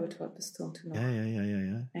Toro wat bestond toen nog.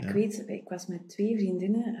 Ja. En ik weet, ik was met 2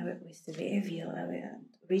 vriendinnen en we wisten wij veel.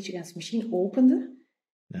 Rage Against the Machine opende.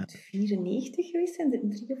 Ja. Het 94 geweest zijn,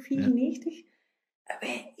 3 of 94. Ja. En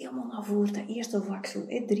wij helemaal naar voren, dat eerste vak zo,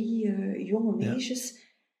 3 jonge meisjes. Ja.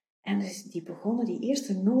 En dus die begonnen die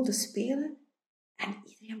eerste noten spelen. En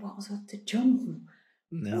iedereen begon zo te jumpen.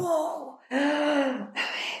 Ja. Wow!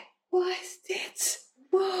 Wat is dit?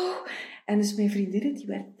 Wow! En dus mijn vriendinnen, die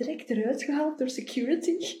werd direct eruit gehaald door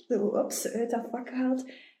security. Zo, ups, uit dat vak gehaald.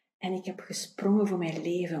 En ik heb gesprongen voor mijn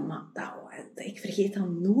leven. Maar ik vergeet dat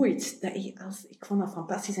nooit. Ik vond dat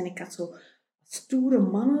fantastisch. En ik had zo stoere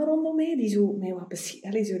mannen rondom mij, die zo mij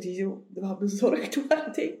wat bezorgd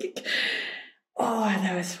waren, denk ik. Oh,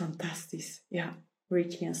 dat was fantastisch. Ja,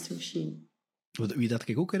 Rage Against the Machine. Wie dat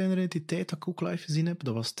ik ook herinner uit die tijd dat ik ook live gezien heb,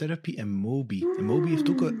 dat was Therapy en Moby. En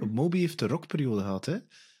Moby heeft de rockperiode gehad, hè.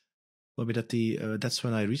 Waarbij dat die That's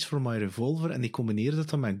When I Reach For My Revolver, en die combineerde dat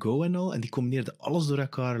dan met Go en al, en die combineerde alles door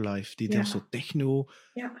elkaar live. Die deed zo techno.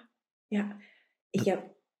 Ja. Ik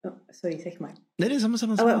heb... Oh, sorry, zeg maar. Nee, zeg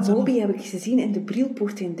maar. Moby heb ik gezien in de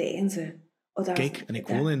Brielpoort in Deinze. Kijk, en ik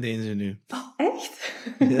woon in Deinze nu. Oh, echt?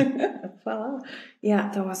 Ja. Voilà.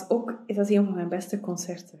 Ja, dat is een van mijn beste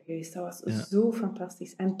concerten geweest. Dat was zo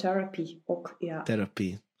fantastisch. En Therapy ook, ja.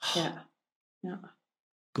 Therapy. Ja.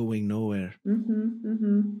 Going Nowhere.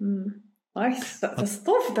 Ach, dat is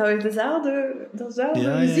tof dat we dezelfde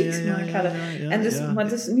muzieksmaak hadden. En dus, maar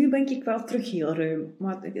dus nu ben ik wel terug heel ruim.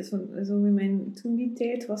 Maar zo in toen die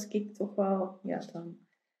tijd was ik toch wel... Ja, dan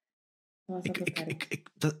was dat ik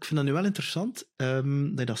vind dat nu wel interessant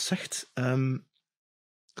dat je dat zegt.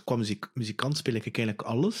 Qua muzikant speel ik eigenlijk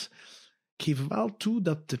alles. Ik geef wel toe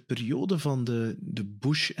dat de periode van de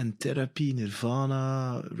Bush en Therapy,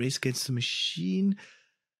 Nirvana, Rage Against the Machine...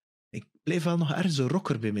 Ik blijf wel nog ergens een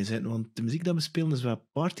rocker bij mij zitten, want de muziek dat we spelen is wel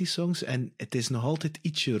partysongs en het is nog altijd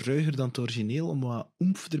ietsje ruiger dan het origineel om wat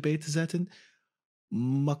oemf erbij te zetten.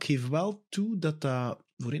 Maar ik geef wel toe dat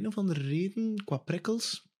voor een of andere reden, qua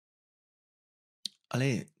prikkels...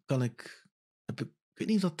 ik weet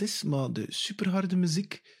niet wat het is, maar de superharde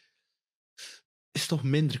muziek is toch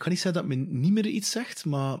minder. Ik kan niet zeggen dat me niet meer iets zegt,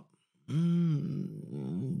 maar...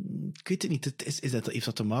 ik weet het niet. Heeft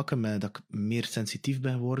dat te maken met dat ik meer sensitief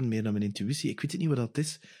ben geworden, meer naar mijn intuïtie? Ik weet het niet wat dat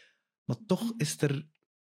is. Maar toch is er...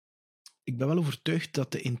 Ik ben wel overtuigd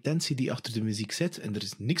dat de intentie die achter de muziek zit, en er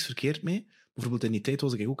is niks verkeerd mee. Bijvoorbeeld in die tijd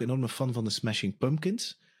was ik ook enorme fan van de Smashing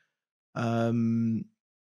Pumpkins. En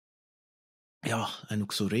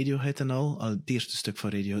ook zo Radiohead en al. Het eerste stuk van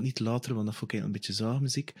Radiohead, niet later, want dat vond ik een beetje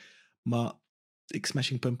zaagmuziek. Maar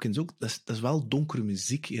Smashing Pumpkins ook, dat is wel donkere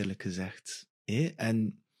muziek, eerlijk gezegd.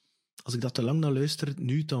 En als ik dat te lang naar luister,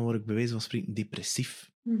 nu, dan word ik bij wijze van spreken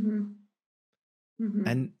depressief.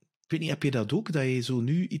 En ik weet niet, heb je dat ook? Dat je zo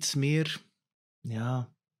nu iets meer...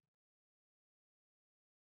 Ja...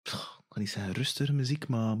 Ik kan niet zeggen rustige muziek,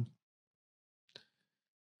 maar...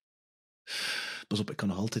 Pas op, ik kan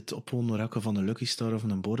nog altijd opwonen naar van een Lucky Star of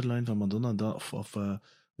een Borderline van Madonna. Hoe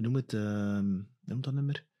noem het? Noem dat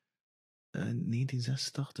nummer?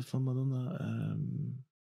 1986 van Madonna.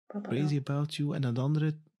 Crazy About You. En dat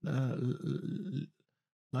andere...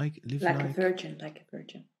 Like a Virgin.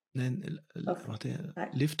 Nee, wacht,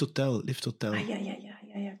 Live to Tell.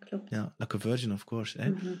 Ja, klopt. Ja, Like a Virgin, of course.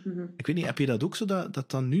 Ik weet niet, heb je dat ook zo, dat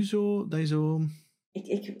dan nu zo... Dat je zo...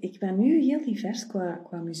 Ik ben nu heel divers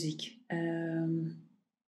qua muziek. En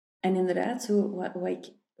inderdaad, zo, wat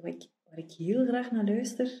ik heel graag naar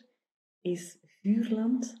luister, is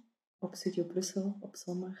Vuurland op Studio Brussel op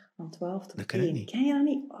zondag van 12 tot 1. Dat ken ik niet. Ken je dat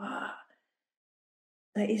niet?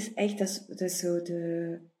 Dat is echt, dat is zo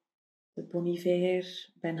de Bon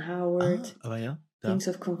Iver, Ben Howard, Kings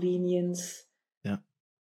of Convenience. Ja.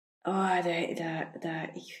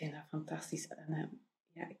 Ik vind dat fantastisch. En,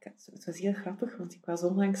 het was heel grappig, want ik was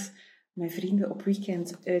onlangs met vrienden op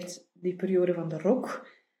weekend uit die periode van de rock.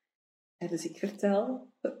 En dus ik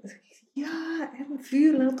vertel, en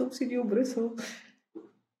Vuurland op Studio Brussel.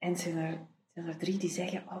 En zijn er 3 die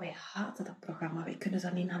zeggen, wij haten dat programma, wij kunnen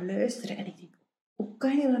daar niet naar luisteren. En ik denk, hoe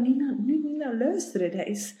kan je daar niet naar luisteren? Dat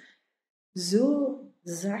is zo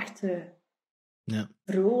zachte,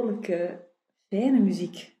 vrolijke, fijne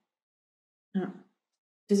muziek. Ja.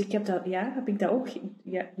 Dus ik heb dat, heb ik dat ook,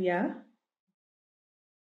 ja.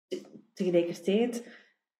 Tegelijkertijd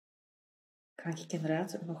kan ik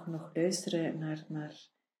inderdaad nog luisteren naar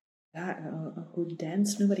een goed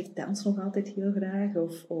dansnummer. Ik dans nog altijd heel graag,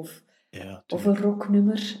 of een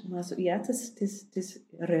rocknummer. Maar het is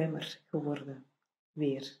ruimer geworden,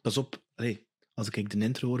 weer. Pas op, als ik de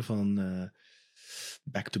intro hoor van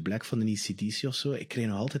Back to Black van de AC/DC of zo. Ik kreeg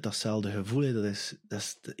nog altijd datzelfde gevoel. Hè.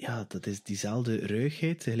 Dat is diezelfde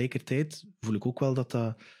ruigheid. Tegelijkertijd voel ik ook wel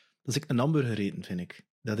dat is ik een hamburger eten, vind ik.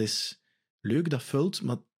 Dat is leuk, dat vult,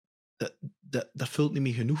 maar dat vult niet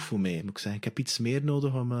meer genoeg voor mij, moet ik zeggen. Ik heb iets meer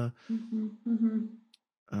nodig om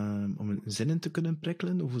een zin in te kunnen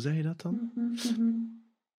prikkelen. Hoe zeg je dat dan?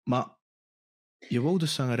 Maar je wou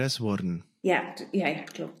dus zangeres worden. Ja,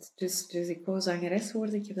 klopt. Dus ik wou zangeres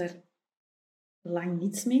worden. Ik heb daar lang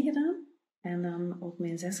niets mee gedaan. En dan op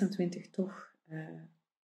mijn 26 toch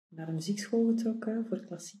naar de muziekschool getrokken voor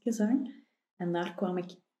klassieke zang. En daar kwam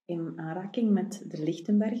ik in aanraking met de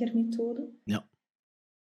Lichtenberger-methode. Ja.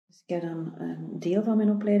 Dus ik heb dan een deel van mijn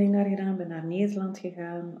opleiding daar gedaan, ben naar Nederland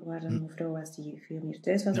gegaan, waar een mevrouw was die veel meer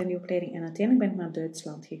thuis was in die opleiding. En uiteindelijk ben ik naar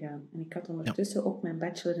Duitsland gegaan. En ik had ondertussen ook mijn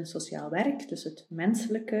bachelor in sociaal werk, dus het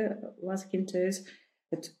menselijke was ik in thuis.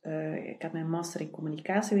 Ik had mijn master in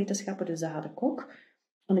communicatiewetenschappen, dus dat had ik ook.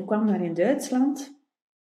 En ik kwam daar in Duitsland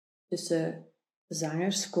tussen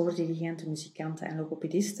zangers, koordirigenten, muzikanten en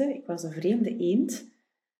logopedisten. Ik was een vreemde eend,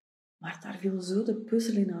 maar daar viel zo de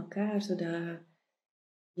puzzel in elkaar, zodat...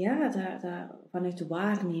 Ja, dat vanuit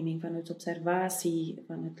waarneming, vanuit observatie,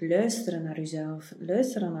 vanuit luisteren naar uzelf,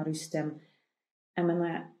 luisteren naar uw stem. En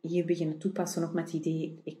men hier beginnen toepassen nog met het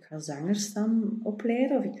idee, ik ga zangers dan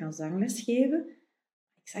opleiden of ik ga zangles geven.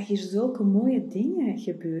 Ik zag hier zulke mooie dingen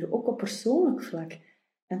gebeuren, ook op persoonlijk vlak.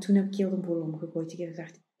 En toen heb ik heel de boel omgegooid. Ik heb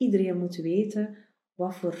gedacht, iedereen moet weten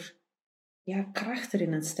wat voor kracht er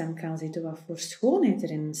in een stem kan zitten, wat voor schoonheid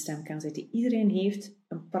er in een stem kan zitten. Iedereen heeft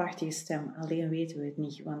een prachtige stem, alleen weten we het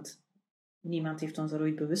niet, want niemand heeft ons er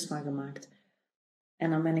ooit bewust van gemaakt. En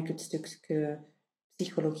dan ben ik het stukje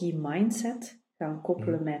psychologie mindset gaan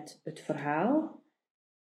koppelen met het verhaal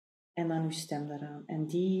en dan uw stem daaraan. En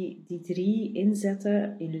die drie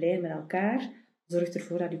inzetten in lijn met elkaar zorgt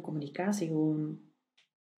ervoor dat uw communicatie gewoon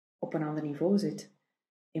op een ander niveau zit.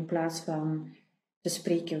 In plaats van te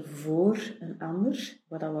spreken voor een ander,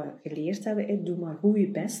 wat we geleerd hebben, doe maar goed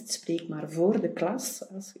je best, spreek maar voor de klas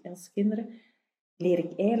als kinderen, leer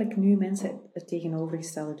ik eigenlijk nu mensen het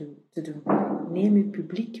tegenovergestelde te doen. Neem je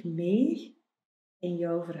publiek mee in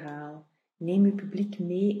jouw verhaal. Neem je publiek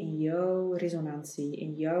mee in jouw resonantie,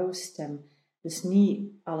 in jouw stem. Dus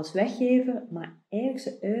niet alles weggeven, maar eigenlijk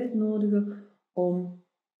ze uitnodigen om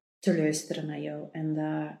te luisteren naar jou. En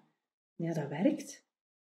dat werkt.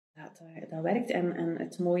 Dat werkt. En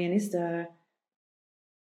het mooie is dat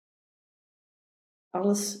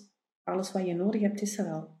alles wat je nodig hebt, is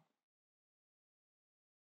er al.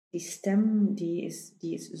 Die stem, die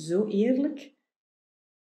is zo eerlijk.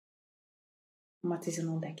 Maar het is een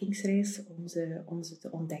ontdekkingsreis om ze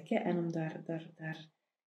te ontdekken en om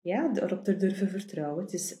daarop te durven vertrouwen.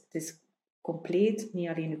 Het is compleet, niet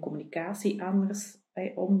alleen de communicatie anders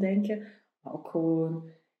omdenken, maar ook gewoon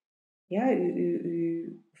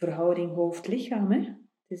uw verhouding hoofd-lichaam. Het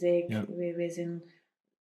is eigenlijk, wij zijn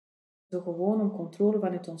zo gewoon om controle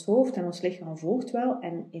vanuit ons hoofd en ons lichaam volgt wel.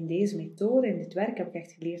 En in deze methode, in dit werk, heb ik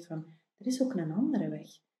echt geleerd van, er is ook een andere weg.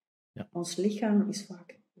 Ja. Ons lichaam is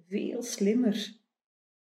vaak veel slimmer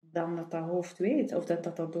dan dat hoofd weet, of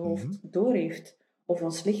dat de hoofd doorheeft. Of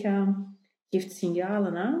ons lichaam geeft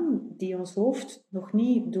signalen aan die ons hoofd nog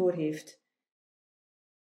niet doorheeft.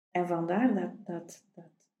 En vandaar dat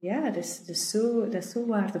is zo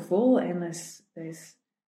waardevol. En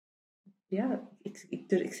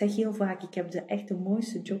ik zeg heel vaak, ik heb echt de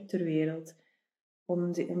mooiste job ter wereld.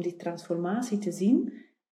 Om die transformatie te zien,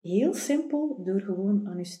 heel simpel, door gewoon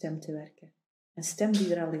aan je stem te werken. Een stem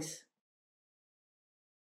die er al is.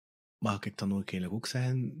 Mag ik dan eigenlijk ook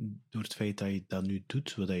zeggen, door het feit dat je dat nu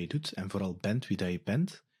doet, wat je doet, en vooral bent wie dat je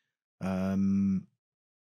bent,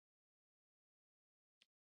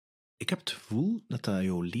 ik heb het gevoel dat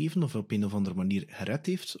jouw leven of op een of andere manier gered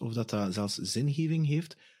heeft, of dat zelfs zingeving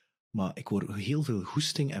heeft, maar ik hoor heel veel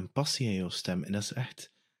goesting en passie in jouw stem, en dat is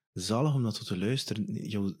echt zalig om dat te luisteren.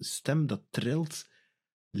 Jouw stem, dat trilt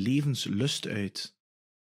levenslust uit.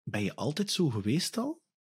 Ben je altijd zo geweest al?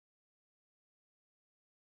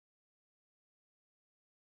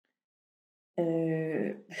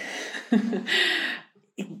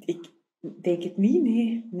 Ik denk het niet,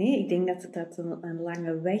 nee. Ik denk dat het een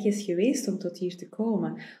lange weg is geweest om tot hier te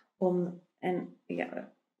komen.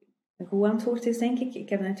 Een goed antwoord is, denk ik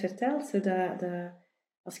heb net verteld, dat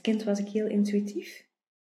als kind was ik heel intuïtief.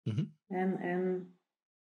 Mm-hmm.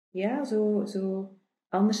 En zo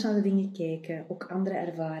anders naar de dingen kijken, ook andere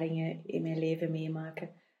ervaringen in mijn leven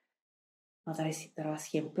meemaken. Maar daar was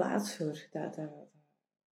geen plaats voor. Dat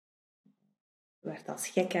werd als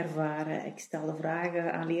gek ervaren. Ik stelde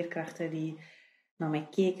vragen aan leerkrachten die naar mij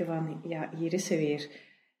keken van, hier is ze weer.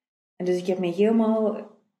 En dus ik heb me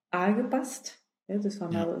helemaal aangepast. Hè, dus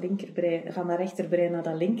van Ja. van dat rechterbrein naar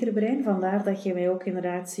dat linkerbrein. Vandaar dat je mij ook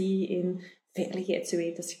inderdaad ziet in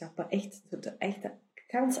veiligheidswetenschappen. Echt de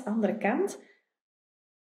ganz andere kant.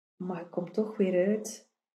 Maar je komt toch weer uit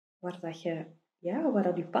waar dat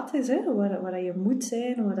je pad is, hè? Waar dat je moet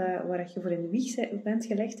zijn, waar dat je voor in de wieg bent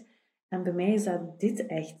gelegd. En bij mij is dat dit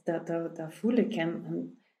echt, dat voel ik.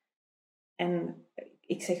 En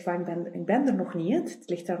ik zeg vaak, ik ben er nog niet, hè. Het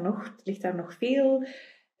ligt daar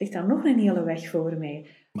nog een hele weg voor mij.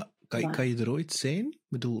 Maar Maar- kan je er ooit zijn? Ik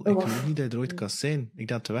bedoel, ik Oh. geloof niet dat je er ooit kan zijn. Ik denk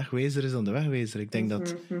dat de wegwijzer is dan de wegwijzer. Ik denk dat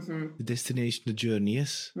de destination de journey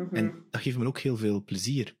is. En dat geeft me ook heel veel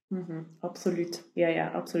plezier. Absoluut.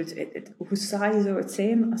 Ja, absoluut. Hoe saai zou het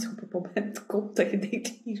zijn als je op een moment komt dat je denkt,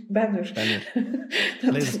 hier, ik ben er.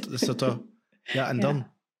 Allee, dat is dat. Ja, en dan?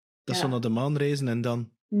 Dat is zo Ja. naar de maan reizen en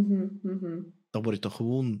dan... Mhm. Dan word je toch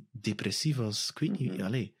gewoon depressief als... Ik weet niet,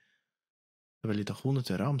 allee. Dan wil je toch gewoon uit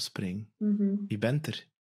het raam springen. Je bent er.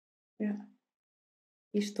 Ja.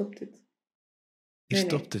 Hier stopt het. Hier Nee.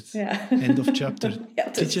 stopt het. Ja. End of chapter. Ja,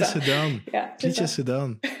 het is Liedjes dat. gedaan. Ja, het is Liedjes dat.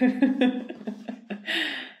 gedaan.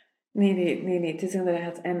 Nee, het is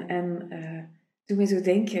inderdaad. En toen me zo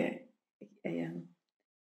denken... er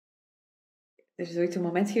is ooit een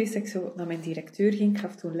moment geweest dat ik zo naar mijn directeur ging. Ik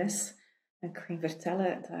gaf toen les. En ik ging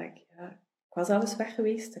vertellen dat ik was alles weg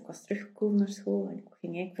geweest. Ik was teruggekomen naar school. En ik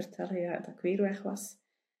ging eigenlijk vertellen dat ik weer weg was.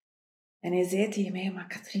 En hij zei tegen mij, maar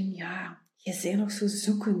Katrien, jij bent nog zo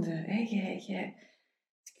zoekende. Hè?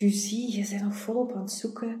 Ik zie, jij bent nog volop aan het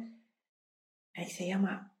zoeken. En ik zei,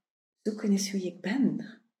 maar zoeken is wie ik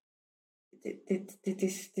ben.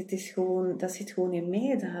 Dit is gewoon, dat zit gewoon in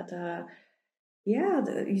mij.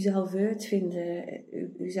 Jezelf uitvinden,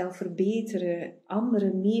 jezelf verbeteren,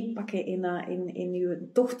 anderen meepakken in je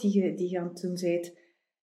tocht die je aan het doen bent.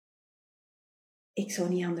 Ik zou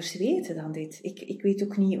niet anders weten dan dit. Ik weet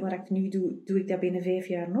ook niet wat ik nu doe. Doe ik dat binnen 5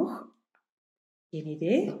 jaar nog? Geen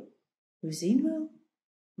idee. We zien wel.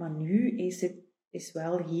 Maar nu is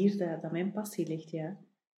wel hier dat mijn passie ligt, ja.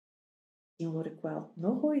 Misschien word ik wel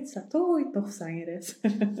toch ooit nog zangeres.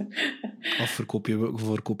 Of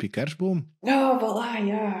verkoop je kerstboom? Oh, voilà,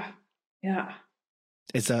 ja.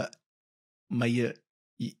 Is dat... Maar je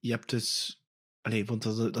hebt dus... Allee, want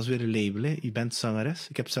dat is weer een label, hè. Je bent zangeres.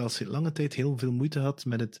 Ik heb zelfs lange tijd heel veel moeite gehad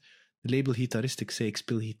met het label gitarist. Ik zei, ik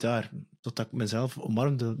speel gitaar. Totdat ik mezelf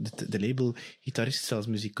omarmde, de label gitarist, zelfs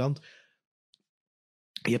muzikant.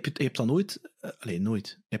 Je hebt dan nooit...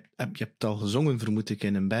 nooit. Je hebt al gezongen, vermoed ik,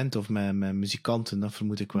 in een band of met muzikanten. Dat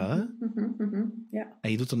vermoed ik wel, hè? Ja.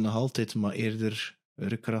 En je doet dat nog altijd, maar eerder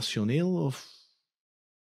recreationeel, of...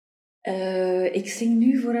 Ik zing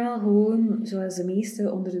nu vooral gewoon, zoals de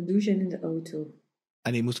meesten, onder de douche en in de auto.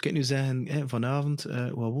 En moest ik nu zeggen, hè, vanavond,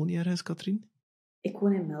 waar woon je ergens, Katrien? Ik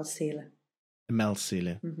woon in Melzele. In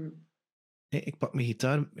Melzele. Ik pak mijn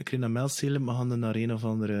gitaar, ik rijd naar Melzele, we gaan naar een of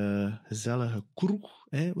andere gezellige kroeg,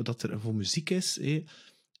 waar dat er voor muziek is.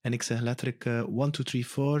 En ik zeg letterlijk 1, 2, 3,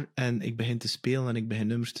 4, en ik begin te spelen, en ik begin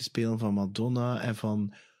nummers te spelen van Madonna, en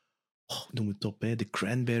van... noem het op, de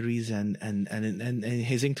Cranberries, en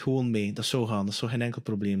hij zingt gewoon mee. Dat zou gaan, dat zou geen enkel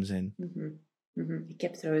probleem zijn. Ik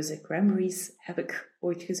heb trouwens de Cranberries heb ik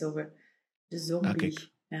ooit gezongen. De Zombie. Kijk.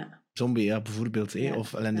 Ja. Zombie, ja, bijvoorbeeld. Ja.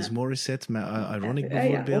 Of Alanis Morissette met Ironic, Ja,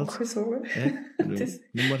 bijvoorbeeld. ook gezongen.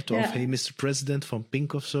 Noem maar het, of Hey Mr. President van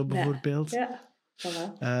Pink of zo, bijvoorbeeld. Ja,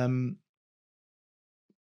 voilà.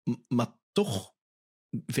 Maar toch,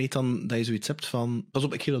 weet dan dat je zoiets hebt van... Pas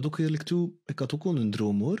op, ik geef dat ook eerlijk toe. Ik had ook wel een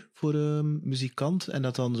droom, hoor, voor muzikant. En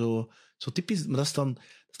dat dan zo typisch... Maar dat is dan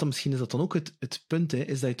misschien is dat dan ook het punt, hè, is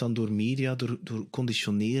dat je het dan door media, door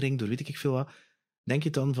conditionering, door weet ik veel wat... Denk je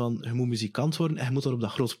dan van, je moet muzikant worden en je moet dan op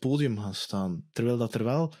dat groot podium gaan staan. Terwijl dat er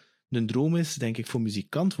wel een droom is, denk ik, voor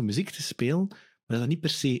muzikant, voor muziek te spelen, maar dat niet per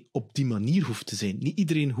se op die manier hoeft te zijn. Niet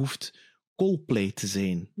iedereen hoeft Coldplay te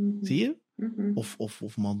zijn. Zie je?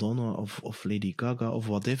 Of Madonna, of Lady Gaga, of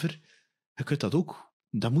whatever. Je kunt dat ook.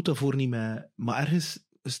 Dat moet daarvoor niet meer... Maar ergens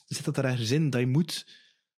zit dat er ergens in, dat je moet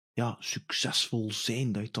succesvol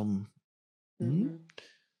zijn, dat je dan...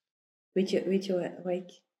 Weet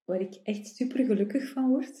je waar ik echt super gelukkig van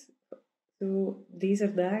word? Zo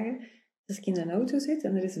deze dagen. Als ik in een auto zit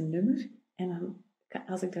en er is een nummer, en dan,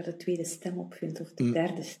 als ik daar de tweede stem op vind, of de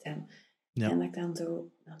derde stem, en dat ik dan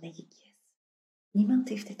denk ik, yes, niemand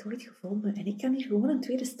heeft dit ooit gevonden, en ik kan hier gewoon een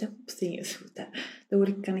tweede stem op zingen. Zo,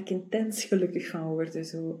 daar kan ik intens gelukkig van worden.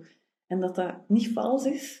 Zo. En dat niet vals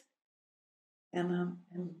is. En dan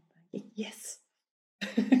denk ik, yes.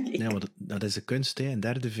 Ja, maar dat is de kunst, hè. Een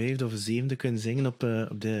derde, vijfde of een zevende kunnen zingen op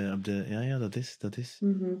de... Ja, dat is.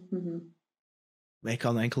 ik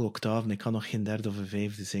kan enkel octaven, ik kan nog geen derde of een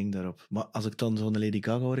vijfde zingen daarop. Maar als ik dan zo'n Lady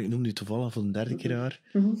Gaga hoor, ik noem nu toevallig voor de derde keer haar,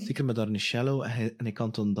 zeker met haar een cello, en ik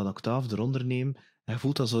kan dan dat octaaf eronder nemen, en je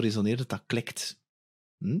voelt dat zo resoneert, dat klikt.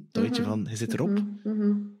 Dat weet je van, je zit erop.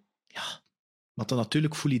 Ja. Maar dan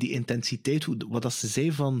natuurlijk voel je die intensiteit, wat dat ze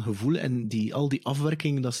zei van gevoel, en al die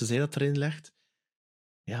afwerking dat ze zei dat erin legt.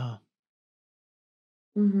 Ja.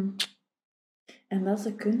 En dat is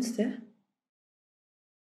de kunst, hè.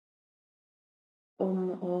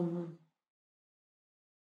 Om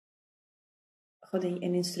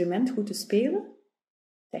een instrument goed te spelen,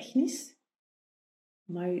 technisch,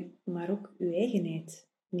 maar ook uw eigenheid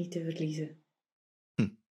niet te verliezen.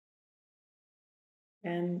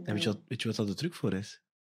 En weet je wat dat de truc voor is?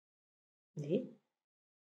 Nee,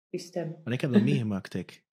 uw stem. Maar ik heb dat meegemaakt,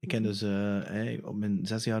 ik heb dus op mijn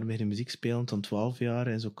 6 jaar beginnen muziek spelen, tot 12 jaar,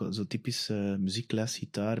 en zo typisch muziekles,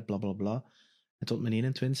 gitaar, bla bla bla. En tot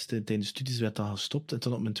mijn 21ste, tijdens de studies werd dat gestopt, en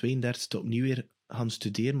toen op mijn 32ste opnieuw weer gaan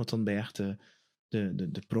studeren, maar dan bij echt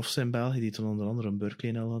de profs in België, die toen onder andere in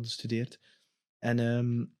Berkeley al hadden gestudeerd.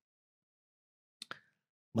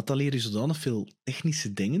 Maar dan leer je zodanig veel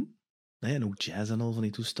technische dingen, en ook jazz en al van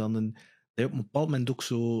die toestanden, dat je op een bepaald moment ook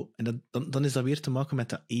zo... En dan is dat weer te maken met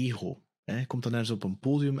dat ego. Je komt dan ergens op een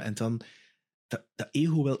podium en dan... Dat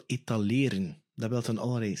ego wil etaleren. Dat wil dan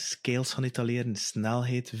allerlei scales gaan etaleren,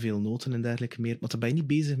 snelheid, veel noten en dergelijke meer. Maar dan ben je niet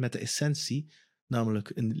bezig met de essentie, namelijk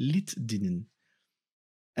een lied dienen.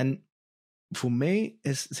 En voor mij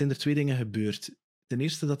zijn er 2 dingen gebeurd. Ten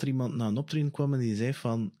eerste dat er iemand na een optreden kwam en die zei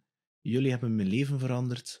van... Jullie hebben mijn leven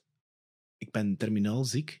veranderd. Ik ben terminaal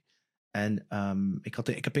ziek. En ik heb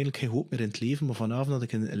eigenlijk geen hoop meer in het leven, maar vanavond had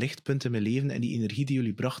ik een lichtpunt in mijn leven en die energie die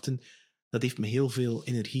jullie brachten, dat heeft me heel veel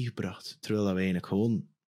energie gebracht. Terwijl dat wij eigenlijk gewoon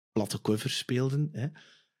platte covers speelden. Hè.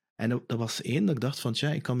 En dat was 1, dat ik dacht van,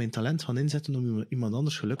 ik kan mijn talent gaan inzetten om iemand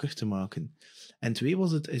anders gelukkig te maken. En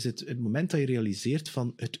 2 is het moment dat je realiseert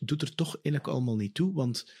van, het doet er toch eigenlijk allemaal niet toe,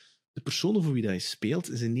 want de personen voor wie dat je speelt,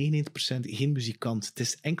 is in 99% geen muzikant. Het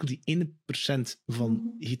is enkel die 1%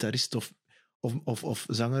 van gitarist of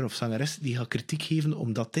zanger of zangeres die gaat kritiek geven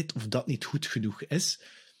omdat dit of dat niet goed genoeg is.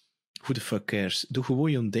 Who the fuck cares? Doe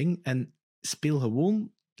gewoon je ding en speel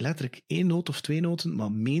gewoon letterlijk 1 noot of 2 noten,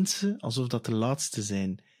 maar meen ze alsof dat de laatste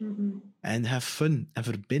zijn. En have fun en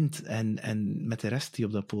verbind en met de rest die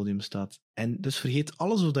op dat podium staat. En dus vergeet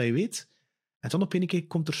alles wat je weet. En dan op een keer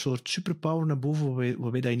komt er een soort superpower naar boven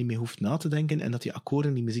waarbij dat je niet meer hoeft na te denken en dat die akkoorden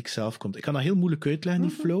in die muziek zelf komt. Ik kan dat heel moeilijk uitleggen,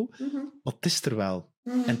 die flow, maar het is er wel.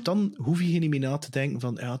 En dan hoef je niet meer na te denken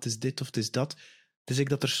van het is dit of het is dat. Het is eigenlijk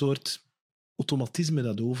dat er een soort automatisme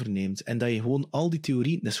dat overneemt. En dat je gewoon al die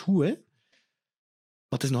theorieën... Dat is goed, hè?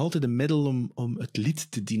 Maar het is nog altijd een middel om het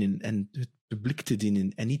lied te dienen en het publiek te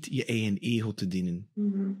dienen en niet je eigen ego te dienen.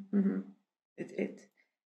 Het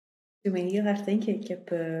doet mij heel hard denken. Ik heb...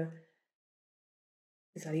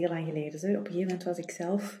 Het is al heel lang geleden. Zo. Op een gegeven moment was ik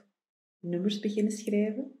zelf nummers beginnen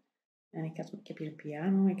schrijven. En ik heb hier een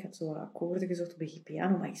piano. Ik had zo wat akkoorden gezocht op een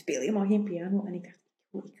piano. Maar ik speel helemaal geen piano. En ik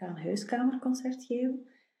dacht, ik ga een huiskamerconcert geven.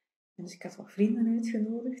 En dus ik had wat vrienden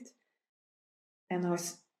uitgenodigd. En dat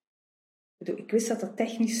was... Ik wist dat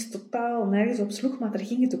technisch totaal nergens op sloeg. Maar daar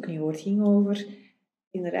ging het ook niet over. Het ging over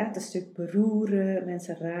inderdaad een stuk beroeren.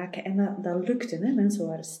 Mensen raken. En dat lukte. Hè. Mensen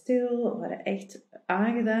waren stil. Waren echt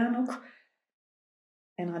aangedaan ook.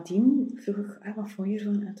 En nadien vroeg ik, wat vond je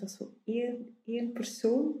ervan? En het was zo één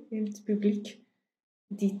persoon in het publiek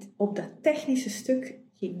die op dat technische stuk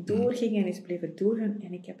doorging en is bleven doorgaan.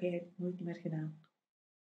 En ik heb eigenlijk nooit meer gedaan.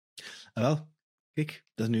 Wel, kijk,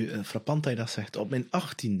 dat is nu frappant dat je dat zegt. Op mijn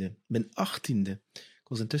 18e, ik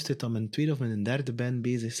was intussen aan mijn 2e of mijn 3e band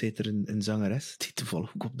bezig, zit er een zangeres, die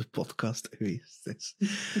toevallig ook op de podcast geweest is.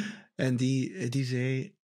 En die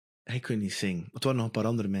zei, hij kon niet zingen. Het waren nog een paar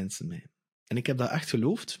andere mensen mee. En ik heb dat echt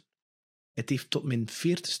geloofd. Het heeft tot mijn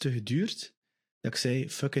 40ste geduurd dat ik zei,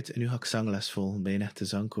 fuck it, en nu ga ik zangles volgen bij een echte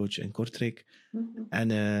zangcoach in Kortrijk. En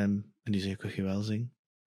die zei, ik wil je wel zingen.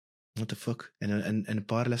 What the fuck? En een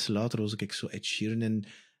paar lessen later was ik zo Ed Sheeran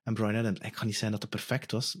en Bryan Adams. Ik kan niet zeggen dat het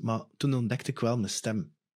perfect was, maar toen ontdekte ik wel mijn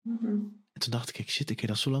stem. En toen dacht ik, shit, ik heb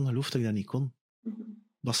dat zo lang geloofd dat ik dat niet kon.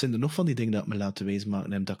 Wat zijn er nog van die dingen dat me laten wijzen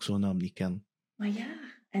maken en dat ik zo'n naam niet ken? Maar ja,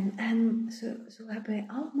 en zo hebben wij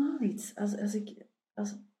allemaal iets.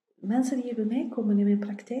 Als mensen die hier bij mij komen in mijn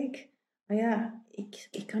praktijk. Maar ja,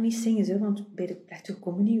 ik kan niet zingen, zo, want bij de plechtige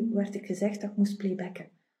communie werd ik gezegd dat ik moest playbacken.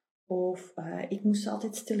 Of ik moest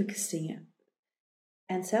altijd stilletjes zingen.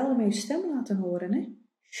 En hetzelfde met je stem laten horen, hè.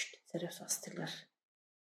 Sst, zeg eens wat stiller.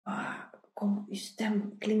 Kom, je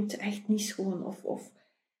stem klinkt echt niet schoon.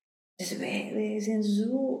 Dus wij zijn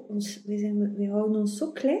zo... Wij houden ons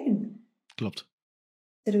zo klein. Klopt.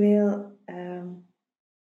 Terwijl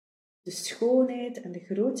de schoonheid en de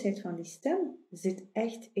grootheid van die stem zit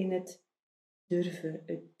echt in het durven,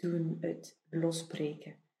 het doen, het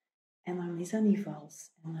losbreken. En dan is dat niet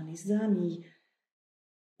vals. En dan is dat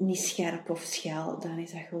niet scherp of schel. Dan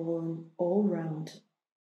is dat gewoon allround.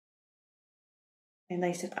 En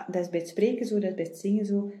dat is bij het spreken zo, dat is bij het zingen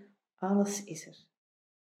zo. Alles is er.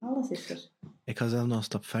 Alles is er. Ik ga zelf nog een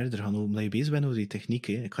stap verder gaan, omdat je bezig bent over die techniek.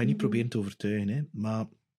 Hè. Ik ga je niet proberen te overtuigen, hè. Maar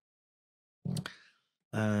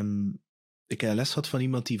ik heb les gehad van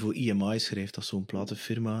iemand die voor EMI schrijft, dat is zo'n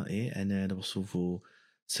platenfirma. Hè. En dat was zo voor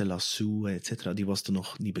Celassou, et cetera. Die was toen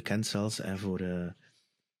nog niet bekend zelfs. En voor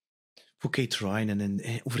Kate Ryan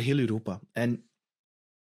en over heel Europa. En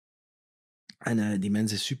die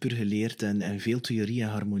mens is super geleerd en veel theorie en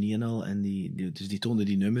harmonie en al. En dus die toonde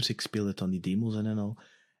die nummers, ik speelde dan die demo's en al.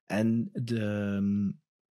 En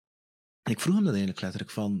ik vroeg hem dan eigenlijk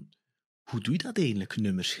letterlijk van, hoe doe je dat eigenlijk,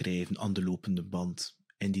 nummers schrijven aan de lopende band?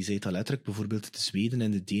 En die zei dat letterlijk, bijvoorbeeld de Zweden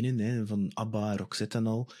en de Denen, hè, van ABBA, Roxette en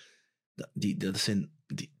al,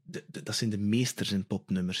 dat zijn de meesters in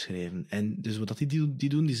popnummers schrijven. En dus wat die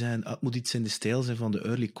doen, die zeggen, het moet iets in de stijl zijn van de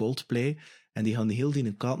early Coldplay, en die gaan heel die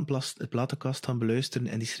in een platenkast gaan beluisteren,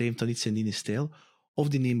 en die schrijven dan iets in die stijl. Of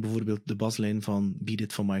die nemen bijvoorbeeld de baslijn van Beat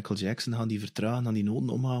It van Michael Jackson, gaan die vertragen, gaan die noten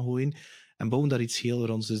om gaan gooien, en bouwen daar iets heel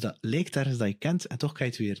ronds. Dus dat lijkt ergens dat je kent, en toch kan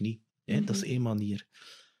je het weer niet. Hè? Dat is één manier.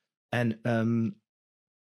 En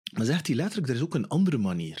dan zegt hij letterlijk, er is ook een andere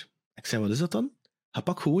manier. Ik zei, wat is dat dan? Hij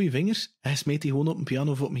pakt gewoon je vingers en hij smijt die gewoon op een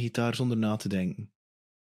piano of op een gitaar zonder na te denken.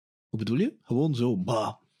 Hoe bedoel je? Gewoon zo,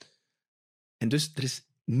 bah. En dus, er is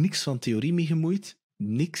niks van theorie mee gemoeid.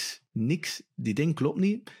 Niks. Die ding klopt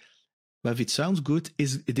niet. Maar if it sounds good,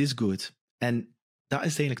 it is good. En dat is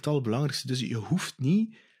eigenlijk het allerbelangrijkste. Dus je hoeft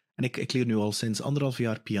niet... En ik leer nu al sinds 1,5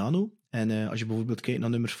 jaar piano. En als je bijvoorbeeld kijkt naar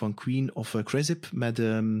nummers van Queen of Crisip met...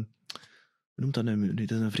 hoe noemt dat nummer?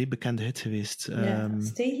 Dat is een vrij bekende hit geweest.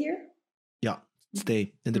 Stay Here? Ja,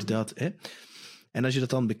 Stay, inderdaad. Hè. En als je dat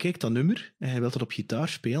dan bekijkt, dat nummer, en je wilt dat op gitaar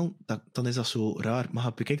spelen, dan is dat zo raar. Maar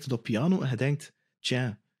je bekijkt het op piano en je denkt,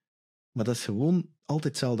 tja, maar dat is gewoon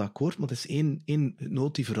altijd hetzelfde akkoord, maar dat is één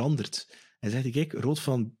noot die verandert. En zegt, kijk, Rood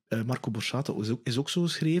van Marco Borsato is ook zo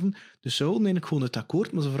geschreven, dus ze houden eigenlijk gewoon het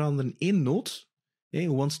akkoord, maar ze veranderen één noot.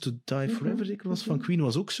 Who Wants to Die Forever, zeker was van Queen,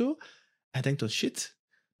 was ook zo. En je denkt, dat shit.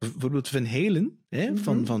 Bijvoorbeeld Van Halen,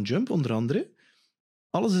 van Jump onder andere,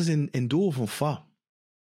 alles is in do of in fa.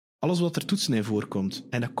 Alles wat er toetsen in voorkomt.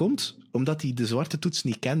 En dat komt omdat hij de zwarte toets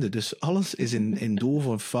niet kende. Dus alles is in do of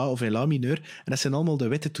in fa of in la mineur. En dat zijn allemaal de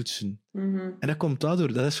witte toetsen. En dat komt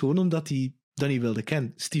daardoor. Dat is gewoon omdat hij dat niet wilde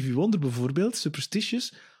kennen. Stevie Wonder bijvoorbeeld,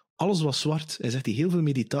 Superstitious, alles was zwart. Hij zegt, die heel veel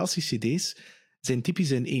meditatie-cd's zijn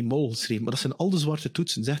typisch in E-mol geschreven. Maar dat zijn al de zwarte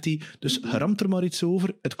toetsen. Zegt hij, dus ramt er maar iets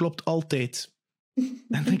over. Het klopt altijd.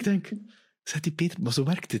 En ik denk, zegt hij, Peter, maar zo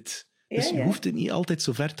werkt het. Dus je hoeft het niet altijd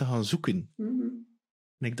zo ver te gaan zoeken.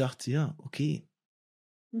 En ik dacht, ja, oké.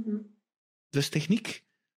 Dus techniek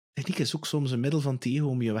is ook soms een middel van het ego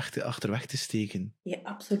om je achterweg te steken. Ja,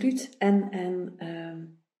 absoluut. En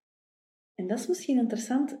dat is misschien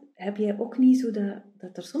interessant. Heb jij ook niet zo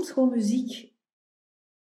dat er soms gewoon muziek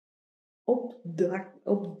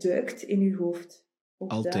opduikt in je hoofd?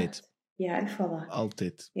 Altijd. Ja, voilà.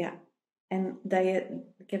 Altijd. Ja. En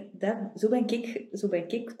zo ben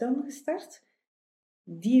ik dan gestart.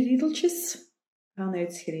 Die riedeltjes gaan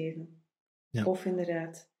uitschrijven. Ja. Of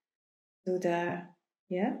inderdaad. Zodat,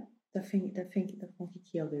 ja, dat vond ik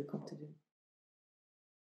heel leuk om te doen.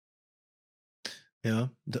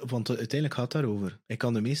 Ja, want uiteindelijk gaat het daarover. Ik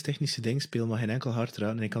kan de meest technische dingen spelen, maar geen enkel hard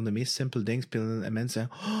raken. En ik kan de meest simpele dingen spelen en mensen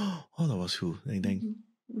zeggen, oh, dat was goed. En ik denk...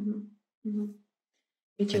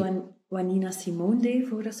 Weet je wat Nina Simone deed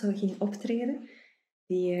voordat ze ging optreden?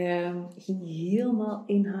 Die ging helemaal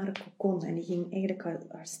in haar cocon en die ging eigenlijk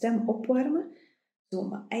haar stem opwarmen. Zo,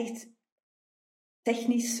 maar echt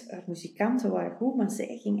technisch, haar muzikanten waren goed, maar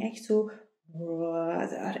zij ging echt zo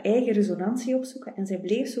haar eigen resonantie opzoeken. En zij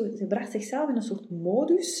bracht zichzelf in een soort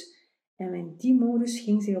modus. En in die modus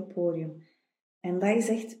ging zij op het podium. En dat is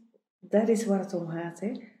echt, dat is waar het om gaat.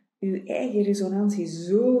 Hè. Uw eigen resonantie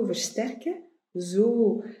zo versterken,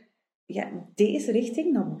 zo deze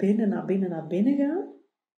richting naar binnen gaan,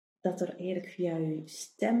 dat er eigenlijk via je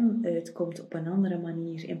stem uitkomt op een andere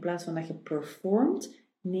manier. In plaats van dat je performt,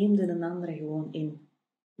 neem je een andere gewoon in.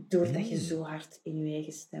 Doordat je zo hard in je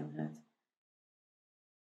eigen stem gaat.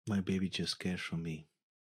 My baby just cares for me.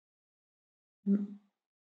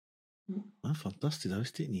 Fantastisch, dat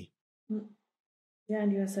wist ik niet. Ja, en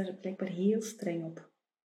die was daar blijkbaar heel streng op.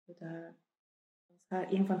 Dat was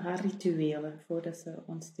een van haar rituelen voordat ze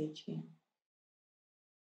on stage ging.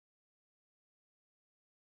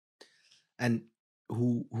 En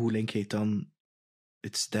hoe link jij dan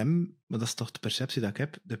het stem, maar dat is toch de perceptie dat ik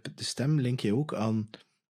heb, de stem link je ook aan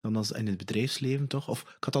dan als in het bedrijfsleven, toch?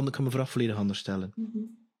 Of ik kan mijn vraag volledig anders stellen.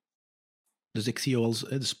 Dus ik zie jou als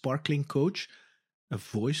de sparkling coach, een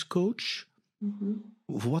voice coach.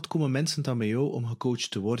 Voor wat komen mensen dan bij jou om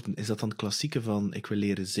gecoacht te worden? Is dat dan het klassieke van ik wil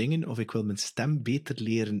leren zingen of ik wil mijn stem beter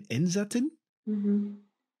leren inzetten?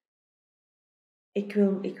 Ik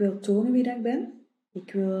wil tonen wie dat ik ben.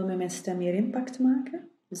 Ik wil met mijn stem meer impact maken.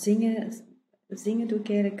 Zingen doe ik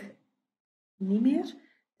eigenlijk niet meer.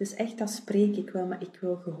 Het is echt dat spreken. Maar ik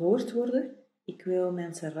wil gehoord worden. Ik wil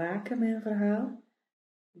mensen raken met een verhaal.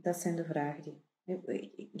 Dat zijn de vragen die...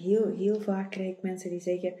 Heel vaak krijg ik mensen die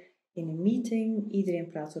zeggen... In een meeting, iedereen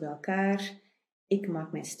praat door elkaar. Ik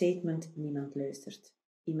maak mijn statement, niemand luistert.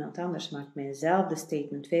 Iemand anders maakt mijnzelfde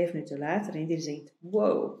statement 5 minuten later en iedereen zegt...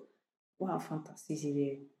 Wow, fantastisch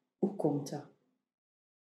idee. Hoe komt dat?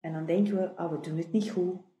 En dan denken we, we doen het niet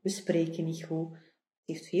goed. We spreken niet goed. Het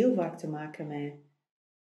heeft heel vaak te maken met...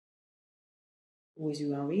 Hoe is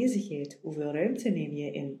uw aanwezigheid? Hoeveel ruimte neem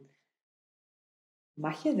je in?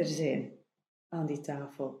 Mag je er zijn aan die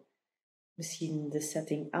tafel? Misschien de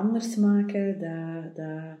setting anders maken.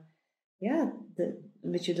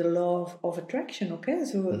 Een beetje de law of attraction ook. Hè?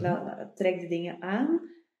 Trek de dingen aan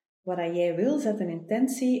wat jij wil, zet een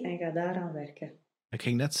intentie en ga daaraan werken. Ik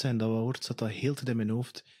ging net zeggen, dat woord zat al heel tijd in mijn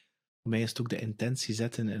hoofd. Voor mij is het ook de intentie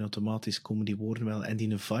zetten en automatisch komen die woorden wel. En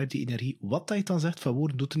die vibe, die energie, wat dat je dan zegt van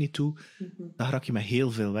woorden doet er niet toe, dan raak je met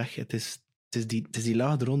heel veel weg. Het is die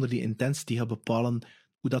laag eronder, die intentie, die gaat bepalen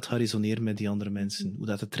hoe dat gaat resoneren met die andere mensen. Hoe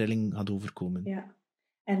dat de trilling gaat overkomen. Ja,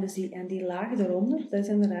 en die laag eronder, dat is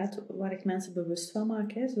inderdaad waar ik mensen bewust van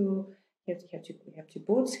maak. Hè. Zo, je hebt je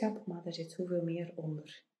boodschap, maar er zit zoveel meer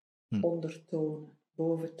onder. Ondertonen,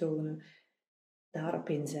 boventonen, daarop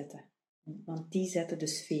inzetten. Want die zetten de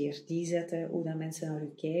sfeer, die zetten hoe dat mensen naar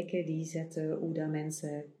u kijken, die zetten hoe dat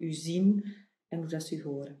mensen u zien en hoe dat ze u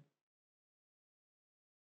horen.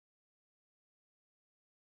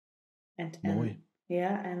 Mooi.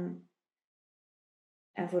 Ja, en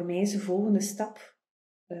voor mij is de volgende stap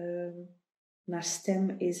naar stem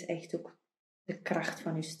is echt ook de kracht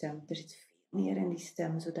van uw stem. Er zit veel meer in die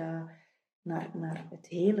stem, zodat naar het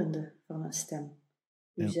helende van een stem.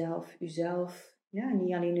 Uzelf,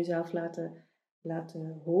 niet alleen uzelf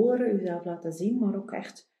laten horen, uzelf laten zien, maar ook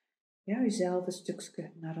echt uzelf een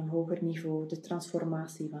stukje naar een hoger niveau, de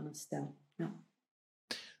transformatie van een stem. Ja.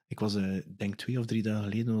 Ik was, denk 2 of 3 dagen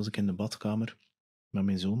geleden, was ik in de badkamer met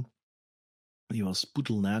mijn zoon. Die was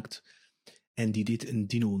poedelnaakt en die deed een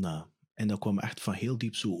dino na. En dat kwam echt van heel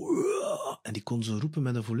diep zo. En die kon zo roepen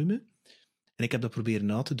met een volume. En ik heb dat proberen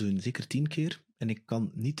na te doen, zeker 10 keer. En ik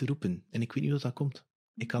kan niet roepen. En ik weet niet hoe dat komt.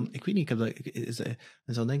 Ik weet niet,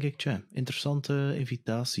 en dan denk ik, interessante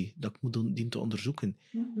invitatie, dat ik moet dien te onderzoeken.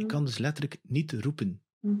 Ik kan dus letterlijk niet roepen.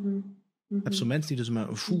 Ik heb zo mensen die dus met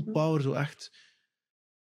een full power zo echt,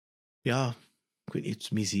 ik weet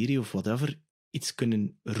niet, miserie of whatever, iets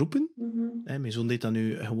kunnen roepen. Mijn zoon deed dat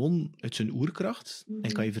nu gewoon uit zijn oerkracht. En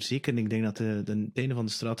ik kan je verzekeren, ik denk dat het einde van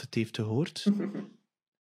de straat het heeft gehoord.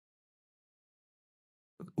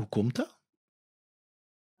 Hoe komt dat?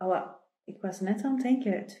 Ik was net aan het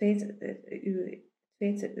denken, het feit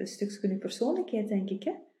een stukje uw persoonlijkheid, denk ik,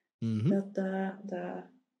 hè? Dat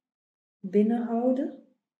binnenhouden,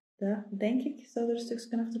 dat denk ik, zou er een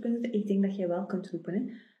stukje achter kunnen zitten. Ik denk dat jij wel kunt roepen,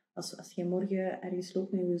 hè? Als jij morgen ergens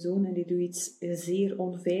loopt met je zoon en die doet iets zeer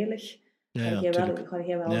onveilig, ga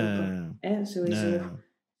jij wel roepen. Hè?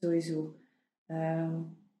 Sowieso.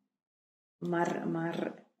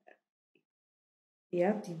 Maar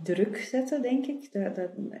die druk zetten, denk ik,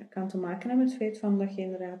 dat kan te maken hebben met het feit van dat je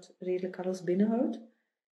inderdaad redelijk alles binnenhoudt.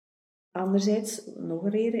 Anderzijds, nog een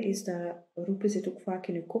reden is dat roepen zit ook vaak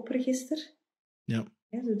in je kopregister. Ja.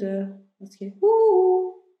 Als je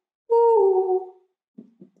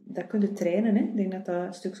dat kun je trainen, hè. Ik denk dat dat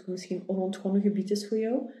een stukje misschien onontgonnen gebied is voor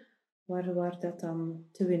jou, waar dat dan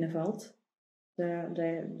te winnen valt. Dat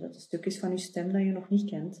een stuk is van je stem dat je nog niet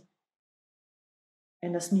kent.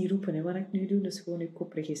 En dat is niet roepen, hè, wat ik nu doe, dat is gewoon je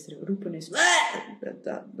kopregister. Roepen is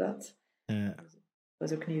dat. Ja.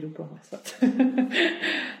 Dat is ook niet roepen, was dat.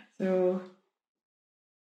 Zo.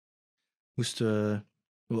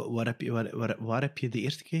 Waar heb je de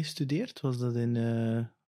eerste keer gestudeerd? Was dat in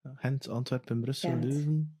Gent, Antwerpen, Brussel,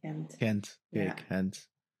 Leuven? Gent. Kijk, ja.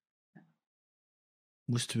 Gent.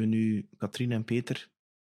 Moesten we nu, Katrien en Peter,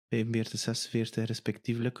 45, 46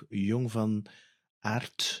 respectievelijk, jong van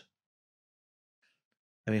aard.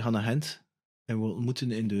 En wij gaan naar Gent en we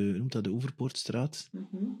ontmoeten in de Overpoortstraat.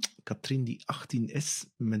 Katrien, die 18 is,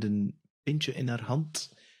 met een pintje in haar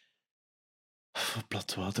hand. Of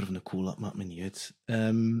plat water of een cola, maakt me niet uit.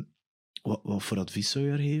 Wat voor advies zou je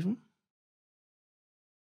haar geven?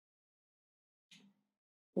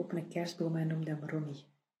 Open een kerstboom en noem hem Ronnie.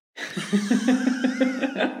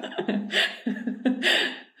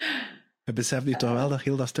 Je beseft nu toch wel dat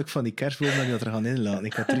heel dat stuk van die kerstboom dat je er gaan inlaten.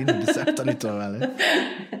 Katrien, je beseft dat nu toch wel, hè?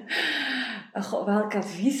 Goh, welk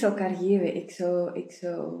advies zou ik haar geven? Ik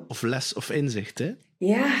zou... Of les of inzicht, hè?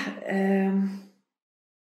 Ja,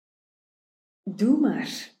 doe maar.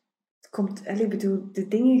 Het komt, ik bedoel, de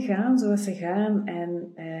dingen gaan zoals ze gaan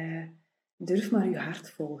en durf maar je hart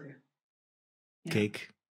volgen. Ja.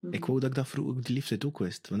 Kijk, ik wou dat ik dat vroeger die leeftijd ook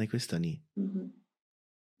wist, want ik wist dat niet. Mm-hmm.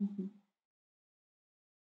 Mm-hmm.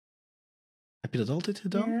 Heb je dat altijd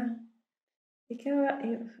gedaan? Ja, ik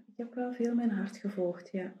heb wel veel mijn hart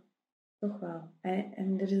gevolgd, ja. Toch wel.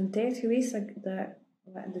 En er is een tijd geweest dat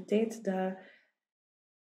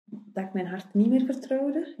ik mijn hart niet meer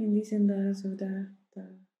vertrouwde. In die zin dat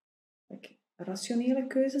ik rationele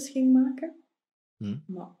keuzes ging maken.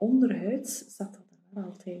 Maar onderhuids zat dat er wel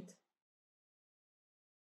altijd.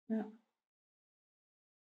 Ja.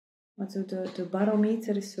 Maar zo de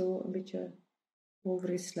barometer is zo een beetje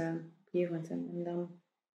overgeslaan op een gegeven moment. En dan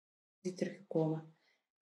is hij teruggekomen.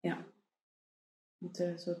 Ja.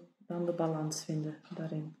 Zo dan de balans vinden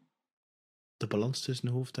daarin. De balans tussen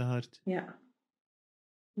hoofd en hart? Ja.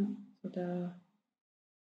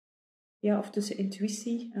 Ja, of tussen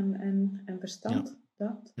intuïtie en verstand. Ja.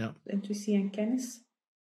 Dat. Ja. Intuïtie en kennis.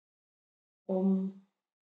 Om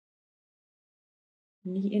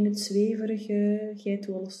niet in het zweverige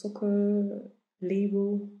geitenwolle sokken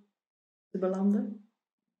label te belanden.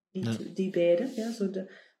 Die beide. Ja,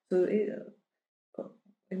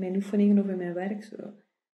 in mijn oefeningen of in mijn werk. Zo.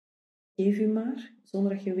 Geef u maar,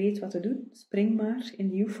 zonder dat je weet wat te doen. Spring maar in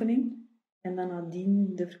die oefening. En dan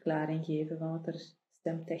nadien de verklaring geven van wat er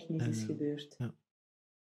stemtechnisch is gebeurd.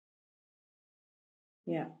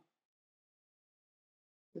 Ja.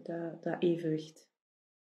 Dat evenwicht.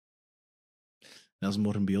 En als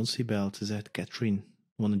morgen Beyoncé belt, ze zegt, Catherine,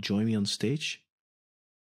 wanna join me on stage?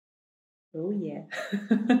 Oh yeah.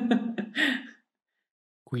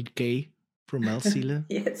 Queen K from Melziele.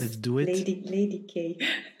 Yes. Let's do it. Lady K.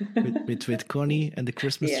 with Connie and the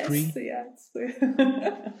Christmas tree. Yes.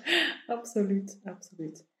 Absoluut.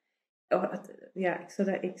 Ja,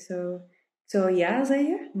 ik zou ja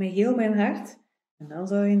zeggen, met heel mijn hart. En dan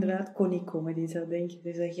zou inderdaad Connie komen, die zou denken,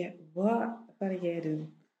 die zou zeggen, wat ga jij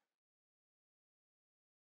doen?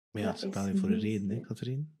 Maar ja, ze bel je voor een reden, hè,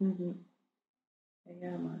 Catherine? Mm-hmm.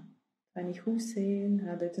 Ja, maar het gaat niet goed zijn,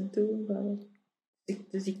 gaat uit een toeval.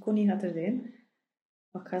 Dus die Connie gaat er zijn.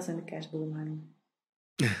 Maar ik ga ze in de kerstboom hangen.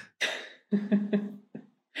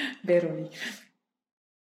 Bij Ronnie.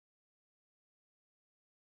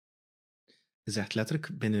 Je zegt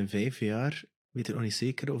letterlijk, binnen 5 jaar weet ik nog niet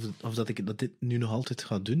zeker of dat dit nu nog altijd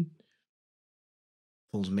ga doen.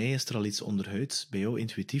 Volgens mij is er al iets onderhuids bij jou,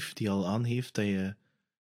 intuïtief, die al aangeeft dat je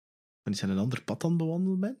van iets aan een ander pad aan het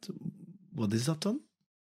bewandelen bent. Wat is dat dan?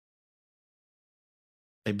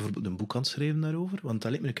 Heb je bijvoorbeeld een boek aan het schrijven daarover? Want dat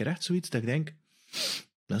lijkt me een keer echt zoiets dat ik denk,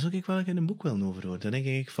 daar zou ik wel in een boek willen over horen. Dan denk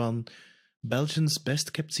ik van Belgians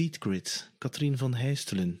Best Kept Secret, Katrien van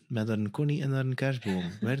Heijstelen, met haar Connie en haar kerstboom.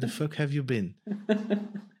 Where the fuck have you been?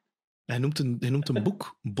 Hij noemt een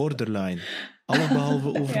boek Borderline. Alles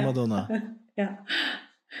behalve over Madonna. Ja.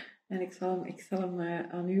 En ik zal hem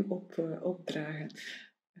aan u opdragen.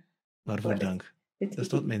 Waarvoor dank. Dat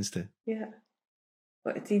is het minste. Ja.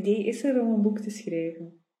 Het idee is er om een boek te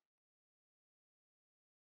schrijven.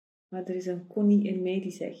 Maar er is een Connie in mij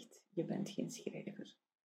die zegt, je bent geen schrijver.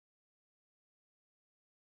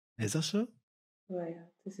 Is dat zo? Oh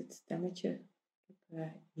ja, het is het stemmetje. Ik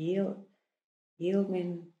heb heel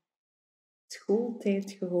mijn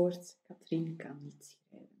schooltijd gehoord, Katrien kan niet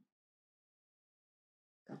schrijven.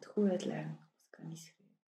 Ik kan het goed uitleggen, maar ik kan niet schrijven.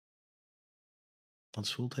 Want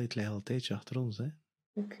schooltijd ligt al een tijdje achter ons, hè?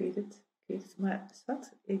 Ik weet het. Maar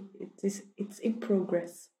wat? It's in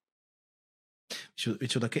progress.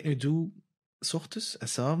 Weet je wat ik nu doe? 's Ochtends en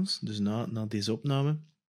 's avonds, dus na deze opname.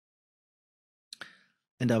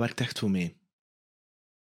 En dat werkt echt voor mij. In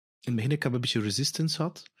het begin ik heb een beetje resistance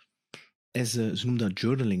gehad. Ze noemen dat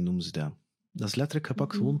journaling, noemen ze dat. Dat is letterlijk, je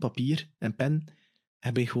pakt gewoon papier en pen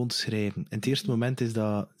en ben je gewoon te schrijven. In het eerste moment is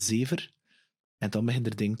dat zever en dan begint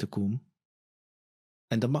er dingen te komen.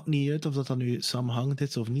 En dat maakt niet uit of dat nu samenhangend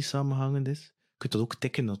is of niet samenhangend is. Je kunt dat ook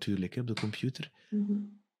tikken natuurlijk, hè, op de computer.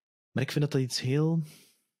 Mm-hmm. Maar ik vind dat iets heel...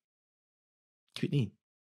 Ik weet niet.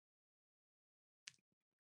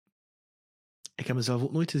 Ik heb mezelf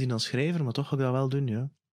ook nooit gezien als schrijver, maar toch ga ik dat wel doen,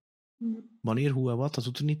 ja. Mm-hmm. Wanneer, hoe en wat, dat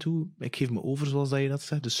doet er niet toe. Ik geef me over, zoals dat je dat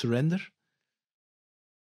zegt. De surrender.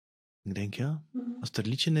 Ik denk, ja, Mhm. als er een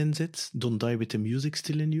liedje in zit, Don't Die With The Music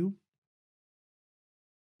Still In You.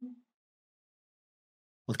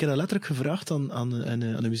 Want ik heb dat letterlijk gevraagd aan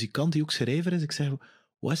een muzikant die ook schrijver is. Ik zeg,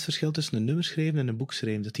 wat is het verschil tussen een nummer schrijven en een boek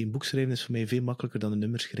schrijven? Dat die een boek schrijven is voor mij veel makkelijker dan een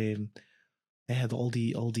nummer schrijven. Hij had al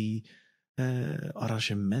die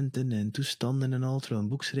arrangementen en toestanden en al, terwijl een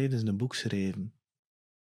boek schrijven is een boek schrijven.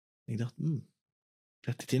 Ik dacht,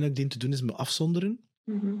 het enige dat ik dien te doen is me afzonderen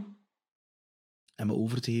Mhm. en me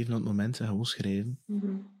over te geven aan het moment en gewoon schrijven.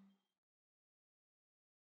 Mhm.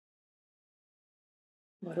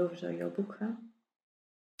 Waarover zou jouw boek gaan?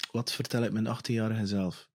 Wat vertel ik mijn 18-jarige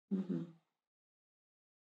zelf? Mhm.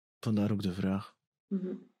 Vandaar ook de vraag.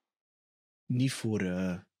 Mhm. Niet voor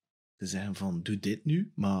te zeggen van, doe dit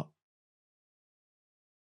nu, maar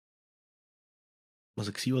als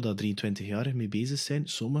ik zie wat dat 23-jarigen mee bezig zijn,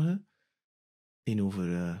 sommigen, over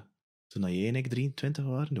toen jij en ik 23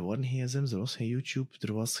 waren, er waren geen gsm's, er was geen YouTube,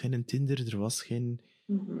 er was geen Tinder, er was geen...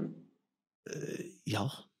 Mhm.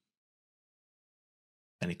 Ja.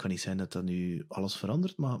 En ik kan niet zeggen dat dat nu alles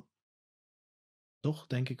verandert, maar toch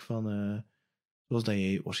denk ik van... zoals dat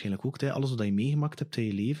jij waarschijnlijk ook, alles wat je meegemaakt hebt in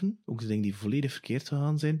je leven, ook de dingen die volledig verkeerd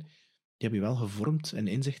gegaan zijn, die hebben je wel gevormd en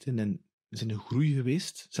inzichten en zijn een groei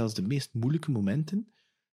geweest. Zelfs de meest moeilijke momenten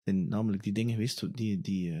zijn namelijk die dingen geweest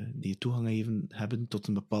die je toegang hebben tot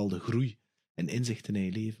een bepaalde groei en inzichten in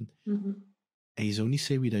je leven. Mhm. En je zou niet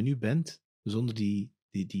zijn wie je nu bent zonder die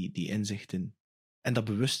inzichten. En dat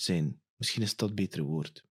bewustzijn. Misschien is dat het betere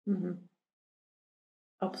woord. Mhm.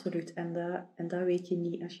 Absoluut. En dat weet je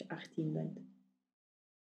niet als je 18 bent.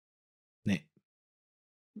 Nee.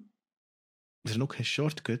 Er zijn ook geen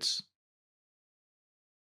shortcuts.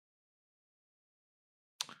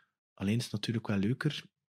 Alleen is het natuurlijk wel leuker.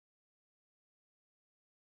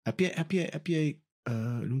 Heb jij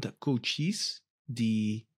hoe noemt dat, coaches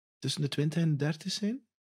die tussen de 20 en de 30 zijn?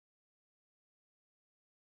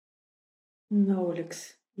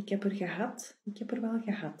 Nauwelijks. Ik heb er gehad. Ik heb er wel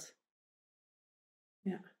gehad.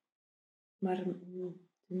 Ja. Maar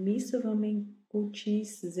de meeste van mijn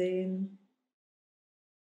coaches zijn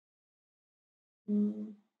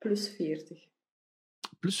plus 40.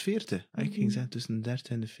 Plus 40. Ik ging Mhm. zeggen tussen de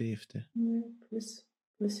 30 en de 50. Nee,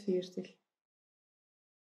 plus 40.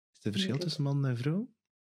 Is het verschil Gemiddeld. tussen man en vrouw?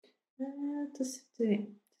 Het is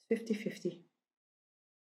 50-50.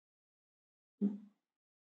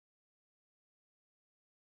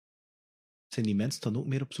 Zijn die mensen dan ook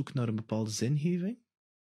meer op zoek naar een bepaalde zingeving?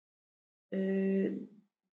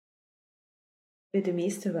 Bij de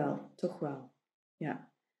meeste wel, toch wel.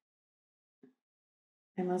 Ja.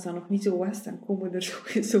 En als dat nog niet zo was, dan komen we er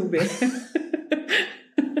sowieso bij.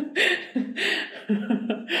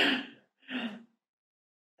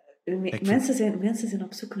 Mensen zijn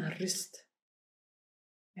op zoek naar rust.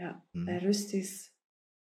 Ja, en rust is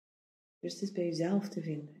bij jezelf te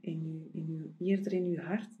vinden. Eerder in je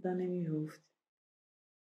hart dan in je hoofd.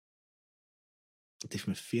 Het heeft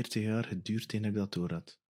me 40 jaar geduurd tegen ik dat door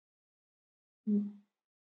had.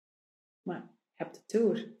 Maar je hebt het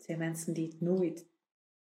door. Het zijn mensen die het nooit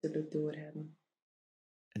zullen doorhebben.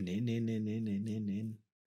 Nee.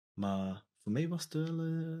 Maar voor mij was het wel,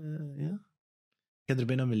 ja. Ik heb er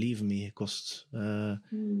bijna mijn leven mee gekost.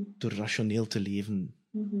 Door rationeel te leven.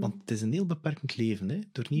 Want het is een heel beperkend leven, hè?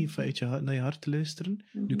 Door niet naar je hart te luisteren.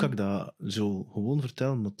 Nu kan ik dat zo gewoon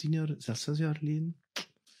vertellen, maar 10 jaar, 6 jaar geleden,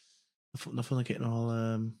 dat vond ik nogal...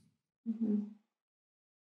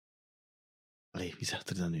 Allee, wie zegt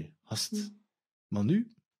er dat nu? Gast. Maar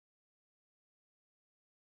nu?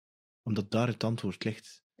 Omdat daar het antwoord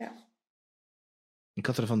ligt. Ja. Ik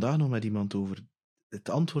had er vandaag nog met iemand over. Het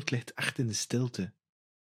antwoord ligt echt in de stilte.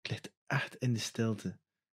 Het ligt echt in de stilte.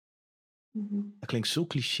 Dat klinkt zo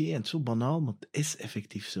cliché en zo banaal, maar het is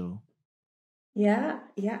effectief zo.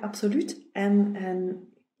 Ja, absoluut. En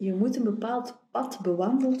je moet een bepaald pad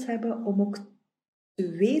bewandeld hebben om ook te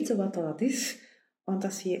weten wat dat is. Want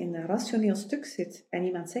als je in een rationeel stuk zit en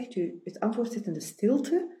iemand zegt u, het antwoord zit in de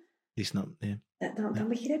stilte, Die snapt, nee. dan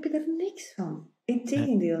begrijp je er niks van.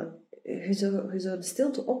 Integendeel, je zou de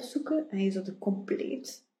stilte opzoeken en je zou er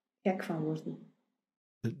compleet gek van worden.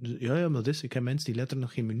 Ja, maar dat is. Ik heb mensen die letterlijk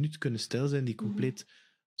nog geen minuut kunnen stil zijn, die compleet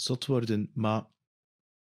zot worden. Maar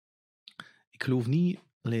ik geloof niet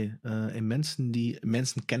in mensen die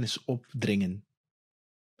mensen kennis opdringen.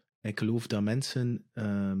 Ik geloof dat mensen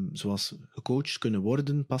zoals gecoacht kunnen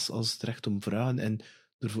worden pas als het recht om vragen en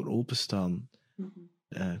ervoor openstaan.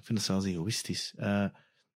 Ik vind dat zelfs egoïstisch.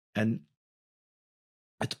 En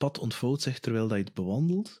het pad ontvouwt zich terwijl dat je het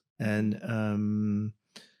bewandelt. En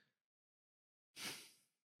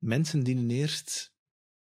mensen dienen eerst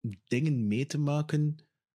dingen mee te maken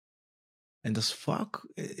En dat is vaak,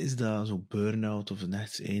 is dat zo burn-out of een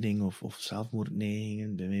echtscheiding of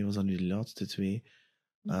zelfmoordneigingen. Bij mij was dat nu de laatste 2.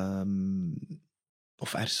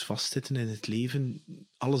 Of ergens vastzitten in het leven,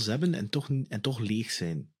 alles hebben en toch leeg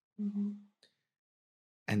zijn.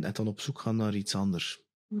 En dan op zoek gaan naar iets anders.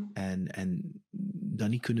 En dat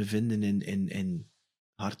niet kunnen vinden in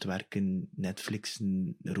hard werken,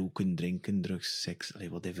 Netflixen, roken, drinken, drugs, seks,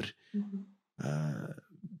 whatever.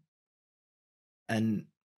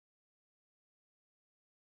 En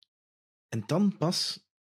dan pas,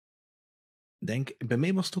 bij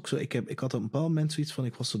mij was het ook zo, ik had op een bepaald moment zoiets van,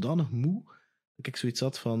 ik was zodanig moe, dat ik zoiets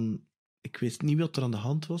had van, ik wist niet wat er aan de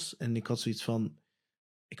hand was, en ik had zoiets van,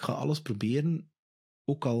 ik ga alles proberen,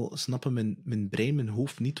 ook al snappen mijn brein, mijn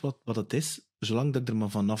hoofd niet wat het is, zolang dat ik er maar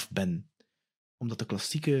vanaf ben. Omdat de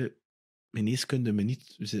klassieke geneeskunde me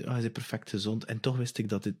niet... Hij is perfect gezond. En toch wist ik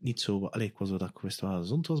dat het niet zo... ik wist wel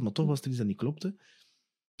gezond was, maar toch was er iets dat niet klopte.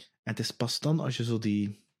 En het is pas dan, als je zo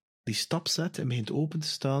die stap zet en begint open te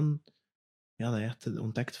staan, ja, dat je echt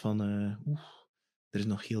ontdekt van... er is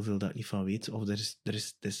nog heel veel dat ik niet van weet. Of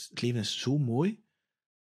het leven is zo mooi.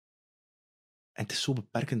 En het is zo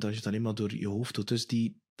beperkend als je het alleen maar door je hoofd doet. Dus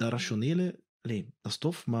dat rationele... dat is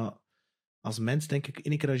tof, maar... Als mens denk ik,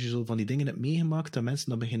 één keer als je zo van die dingen hebt meegemaakt, dat mensen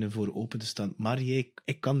dan beginnen voor open te staan. Maar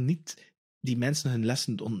ik kan niet die mensen hun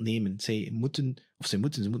lessen ontnemen. Ze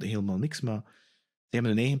moeten helemaal niks, maar ze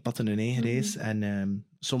hebben hun eigen pad en hun eigen reis. En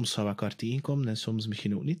soms gaan we elkaar tegenkomen en soms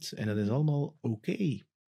misschien ook niet. En dat is allemaal oké.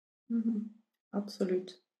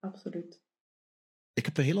 Absoluut, absoluut. Ik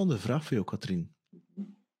heb een heel andere vraag voor jou, Katrien.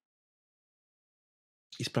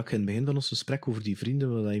 Je sprak in het begin van ons gesprek over die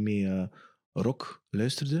vrienden waar je mee rock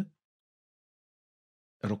luisterde.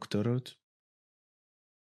 Rock Turrout,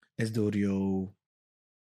 is door jouw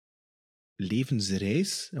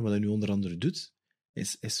levensreis, en wat je nu onder andere doet,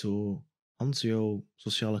 is zo Hans jouw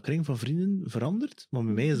sociale kring van vrienden veranderd? Maar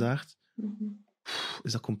bij mij is dat echt,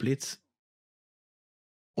 is dat compleet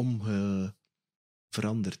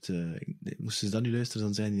veranderd. Moesten ze dat nu luisteren,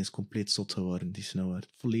 dan zijn die is compleet zot geworden, die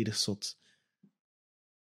snelheid. Volledig zot.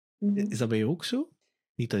 Is dat bij je ook zo?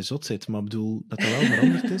 Niet dat je zot bent, maar ik bedoel dat wel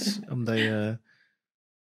veranderd is, omdat je...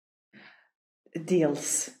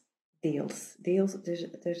 Deels.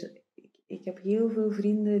 Ik heb heel veel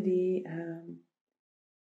vrienden die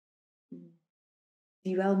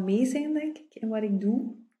wel mee zijn, denk ik, in wat ik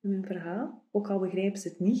doe, in mijn verhaal. Ook al begrijpen ze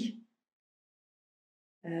het niet.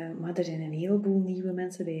 Maar er zijn een heleboel nieuwe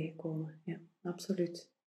mensen bijgekomen. Ja,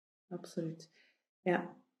 absoluut. Absoluut.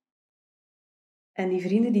 Ja. En die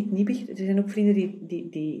vrienden die het niet begrijpen... Er zijn ook vrienden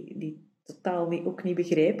die totaal ook niet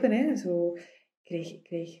begrijpen. Hè. Zo... Ik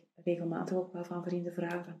kreeg regelmatig ook wel van vrienden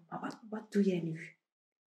vragen van, maar wat doe jij nu?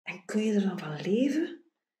 En kun je er dan van leven?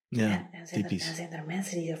 Ja, en typisch. Zijn er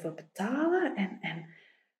mensen die ervoor betalen?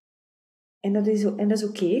 En dat is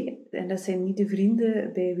oké. En dat zijn niet de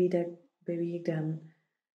vrienden bij wie ik dan...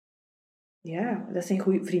 Ja, dat zijn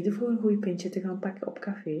goede vrienden voor een goed pintje te gaan pakken op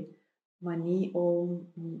café. Maar niet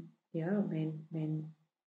om mijn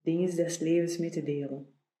dingen des levens mee te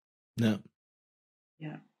delen. Ja.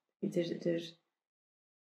 Ja.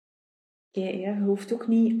 Je hoeft ook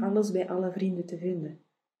niet alles bij alle vrienden te vinden.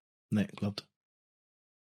 Nee, klopt.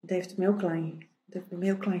 Dat heeft mij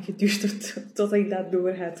ook lang geduurd tot ik dat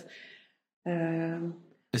door had.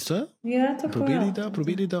 Is dat? Ja, toch wel.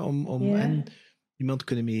 Probeer je dat om ja. En iemand te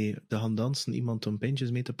kunnen mee te gaan dansen, iemand om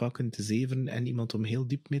pintjes mee te pakken, te zeveren en iemand om heel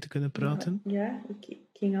diep mee te kunnen praten? Ja, ik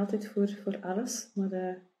ging altijd voor alles, maar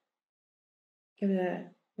ik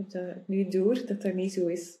heb dat nu door dat dat niet zo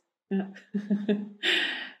is. Ja.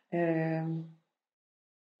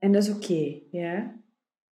 En dat is oké, ja.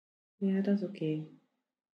 Ja, dat is oké.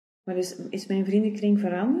 Maar dus, is mijn vriendenkring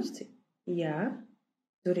veranderd? Ja.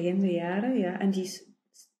 Doorheen de jaren, ja. En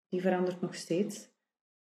die verandert nog steeds.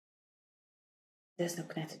 Dat is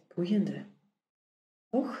ook net het boeiende.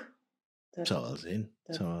 Toch? Het zou wel zijn.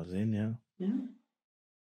 Het zou wel zijn, ja. Ja.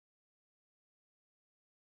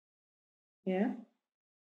 Ja.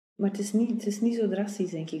 Maar het is niet zo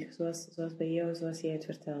drastisch, denk ik, zoals bij jou, zoals jij het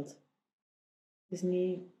vertelt. Het is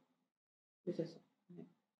niet... Dus dat is...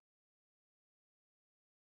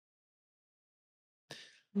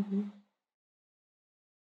 Nee.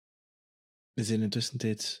 We zijn intussen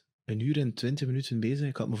 1 uur en 20 minuten bezig.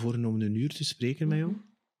 Ik had me voorgenomen 1 uur te spreken met jou.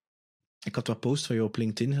 Ik had wat posts van jou op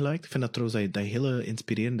LinkedIn geliked. Ik vind dat trouwens dat je hele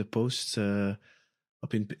inspirerende posts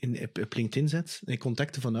op LinkedIn zet. Ik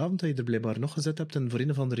contacte vanavond dat je er blijkbaar nog gezet hebt. En voor een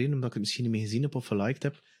of andere reden, omdat ik het misschien niet meer gezien heb of geliked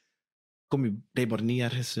heb, kom je blijkbaar niet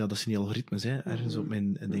ergens... Ja, dat zijn die algoritmes, hè, ergens op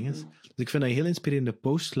mijn dinges. Dus ik vind dat je heel inspirerende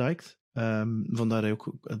posts liked. Vandaar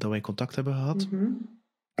dat wij contact hebben gehad.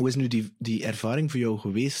 Hoe is nu die ervaring voor jou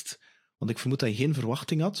geweest Want ik vermoed dat je geen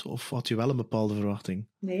verwachting had, of had je wel een bepaalde verwachting?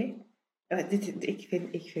 Nee, ik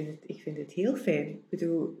vind het heel fijn. Ik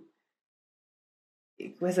bedoel,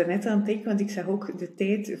 ik was er net aan het denken, want ik zag ook de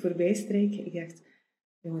tijd voorbij strijken. Ik dacht,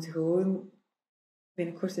 we moeten gewoon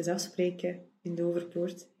binnenkort eens afspreken in de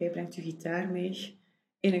Overpoort. Jij brengt je gitaar mee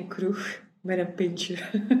in een kroeg met een pintje.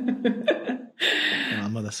 Ja,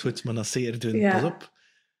 maar dat is goed, maar dat zeer doen. Ja. Pas op.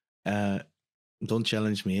 Don't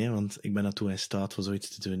challenge me, hè, want ik ben daartoe in staat voor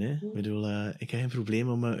zoiets te doen. Hè. Ik bedoel, ik heb geen probleem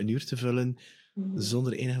om een uur te vullen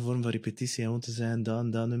zonder enige vorm van repetitie. Gewoon te zijn, dat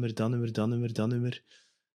nummer.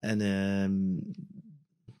 En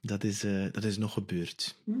dat is nog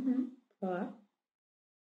gebeurd. Voilà.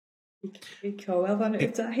 Ik hou wel van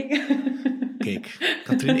uitdagingen. Kijk,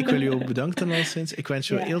 Katrien, ik wil je ook bedanken alleszins. Ik wens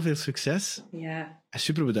je heel veel succes. Ja. En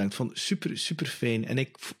super bedankt. Vond super, super fijn. En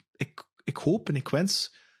ik hoop en ik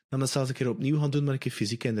wens dat we dat zelfs een keer opnieuw gaan doen, maar een keer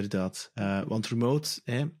fysiek inderdaad. Want remote,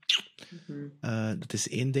 dat is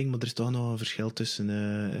één ding, maar er is toch nog een verschil tussen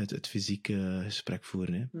het fysieke gesprek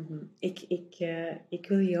voeren. Hè. Ik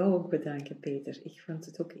wil jou ook bedanken, Peter. Ik vond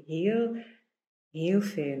het ook heel, heel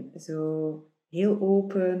fijn. Zo heel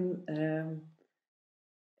open,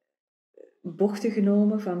 bochten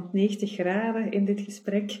genomen van 90 graden in dit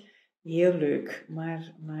gesprek. Heel leuk,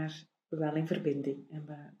 maar wel in verbinding. En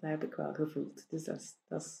dat heb ik wel gevoeld. Dus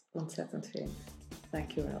dat is ontzettend fijn.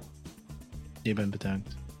 Dank je wel. Je bent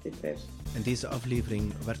bedankt. Super. En deze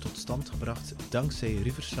aflevering werd tot stand gebracht dankzij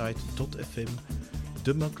Riverside.fm,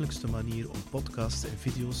 de makkelijkste manier om podcasts en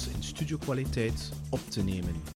video's in studiokwaliteit op te nemen.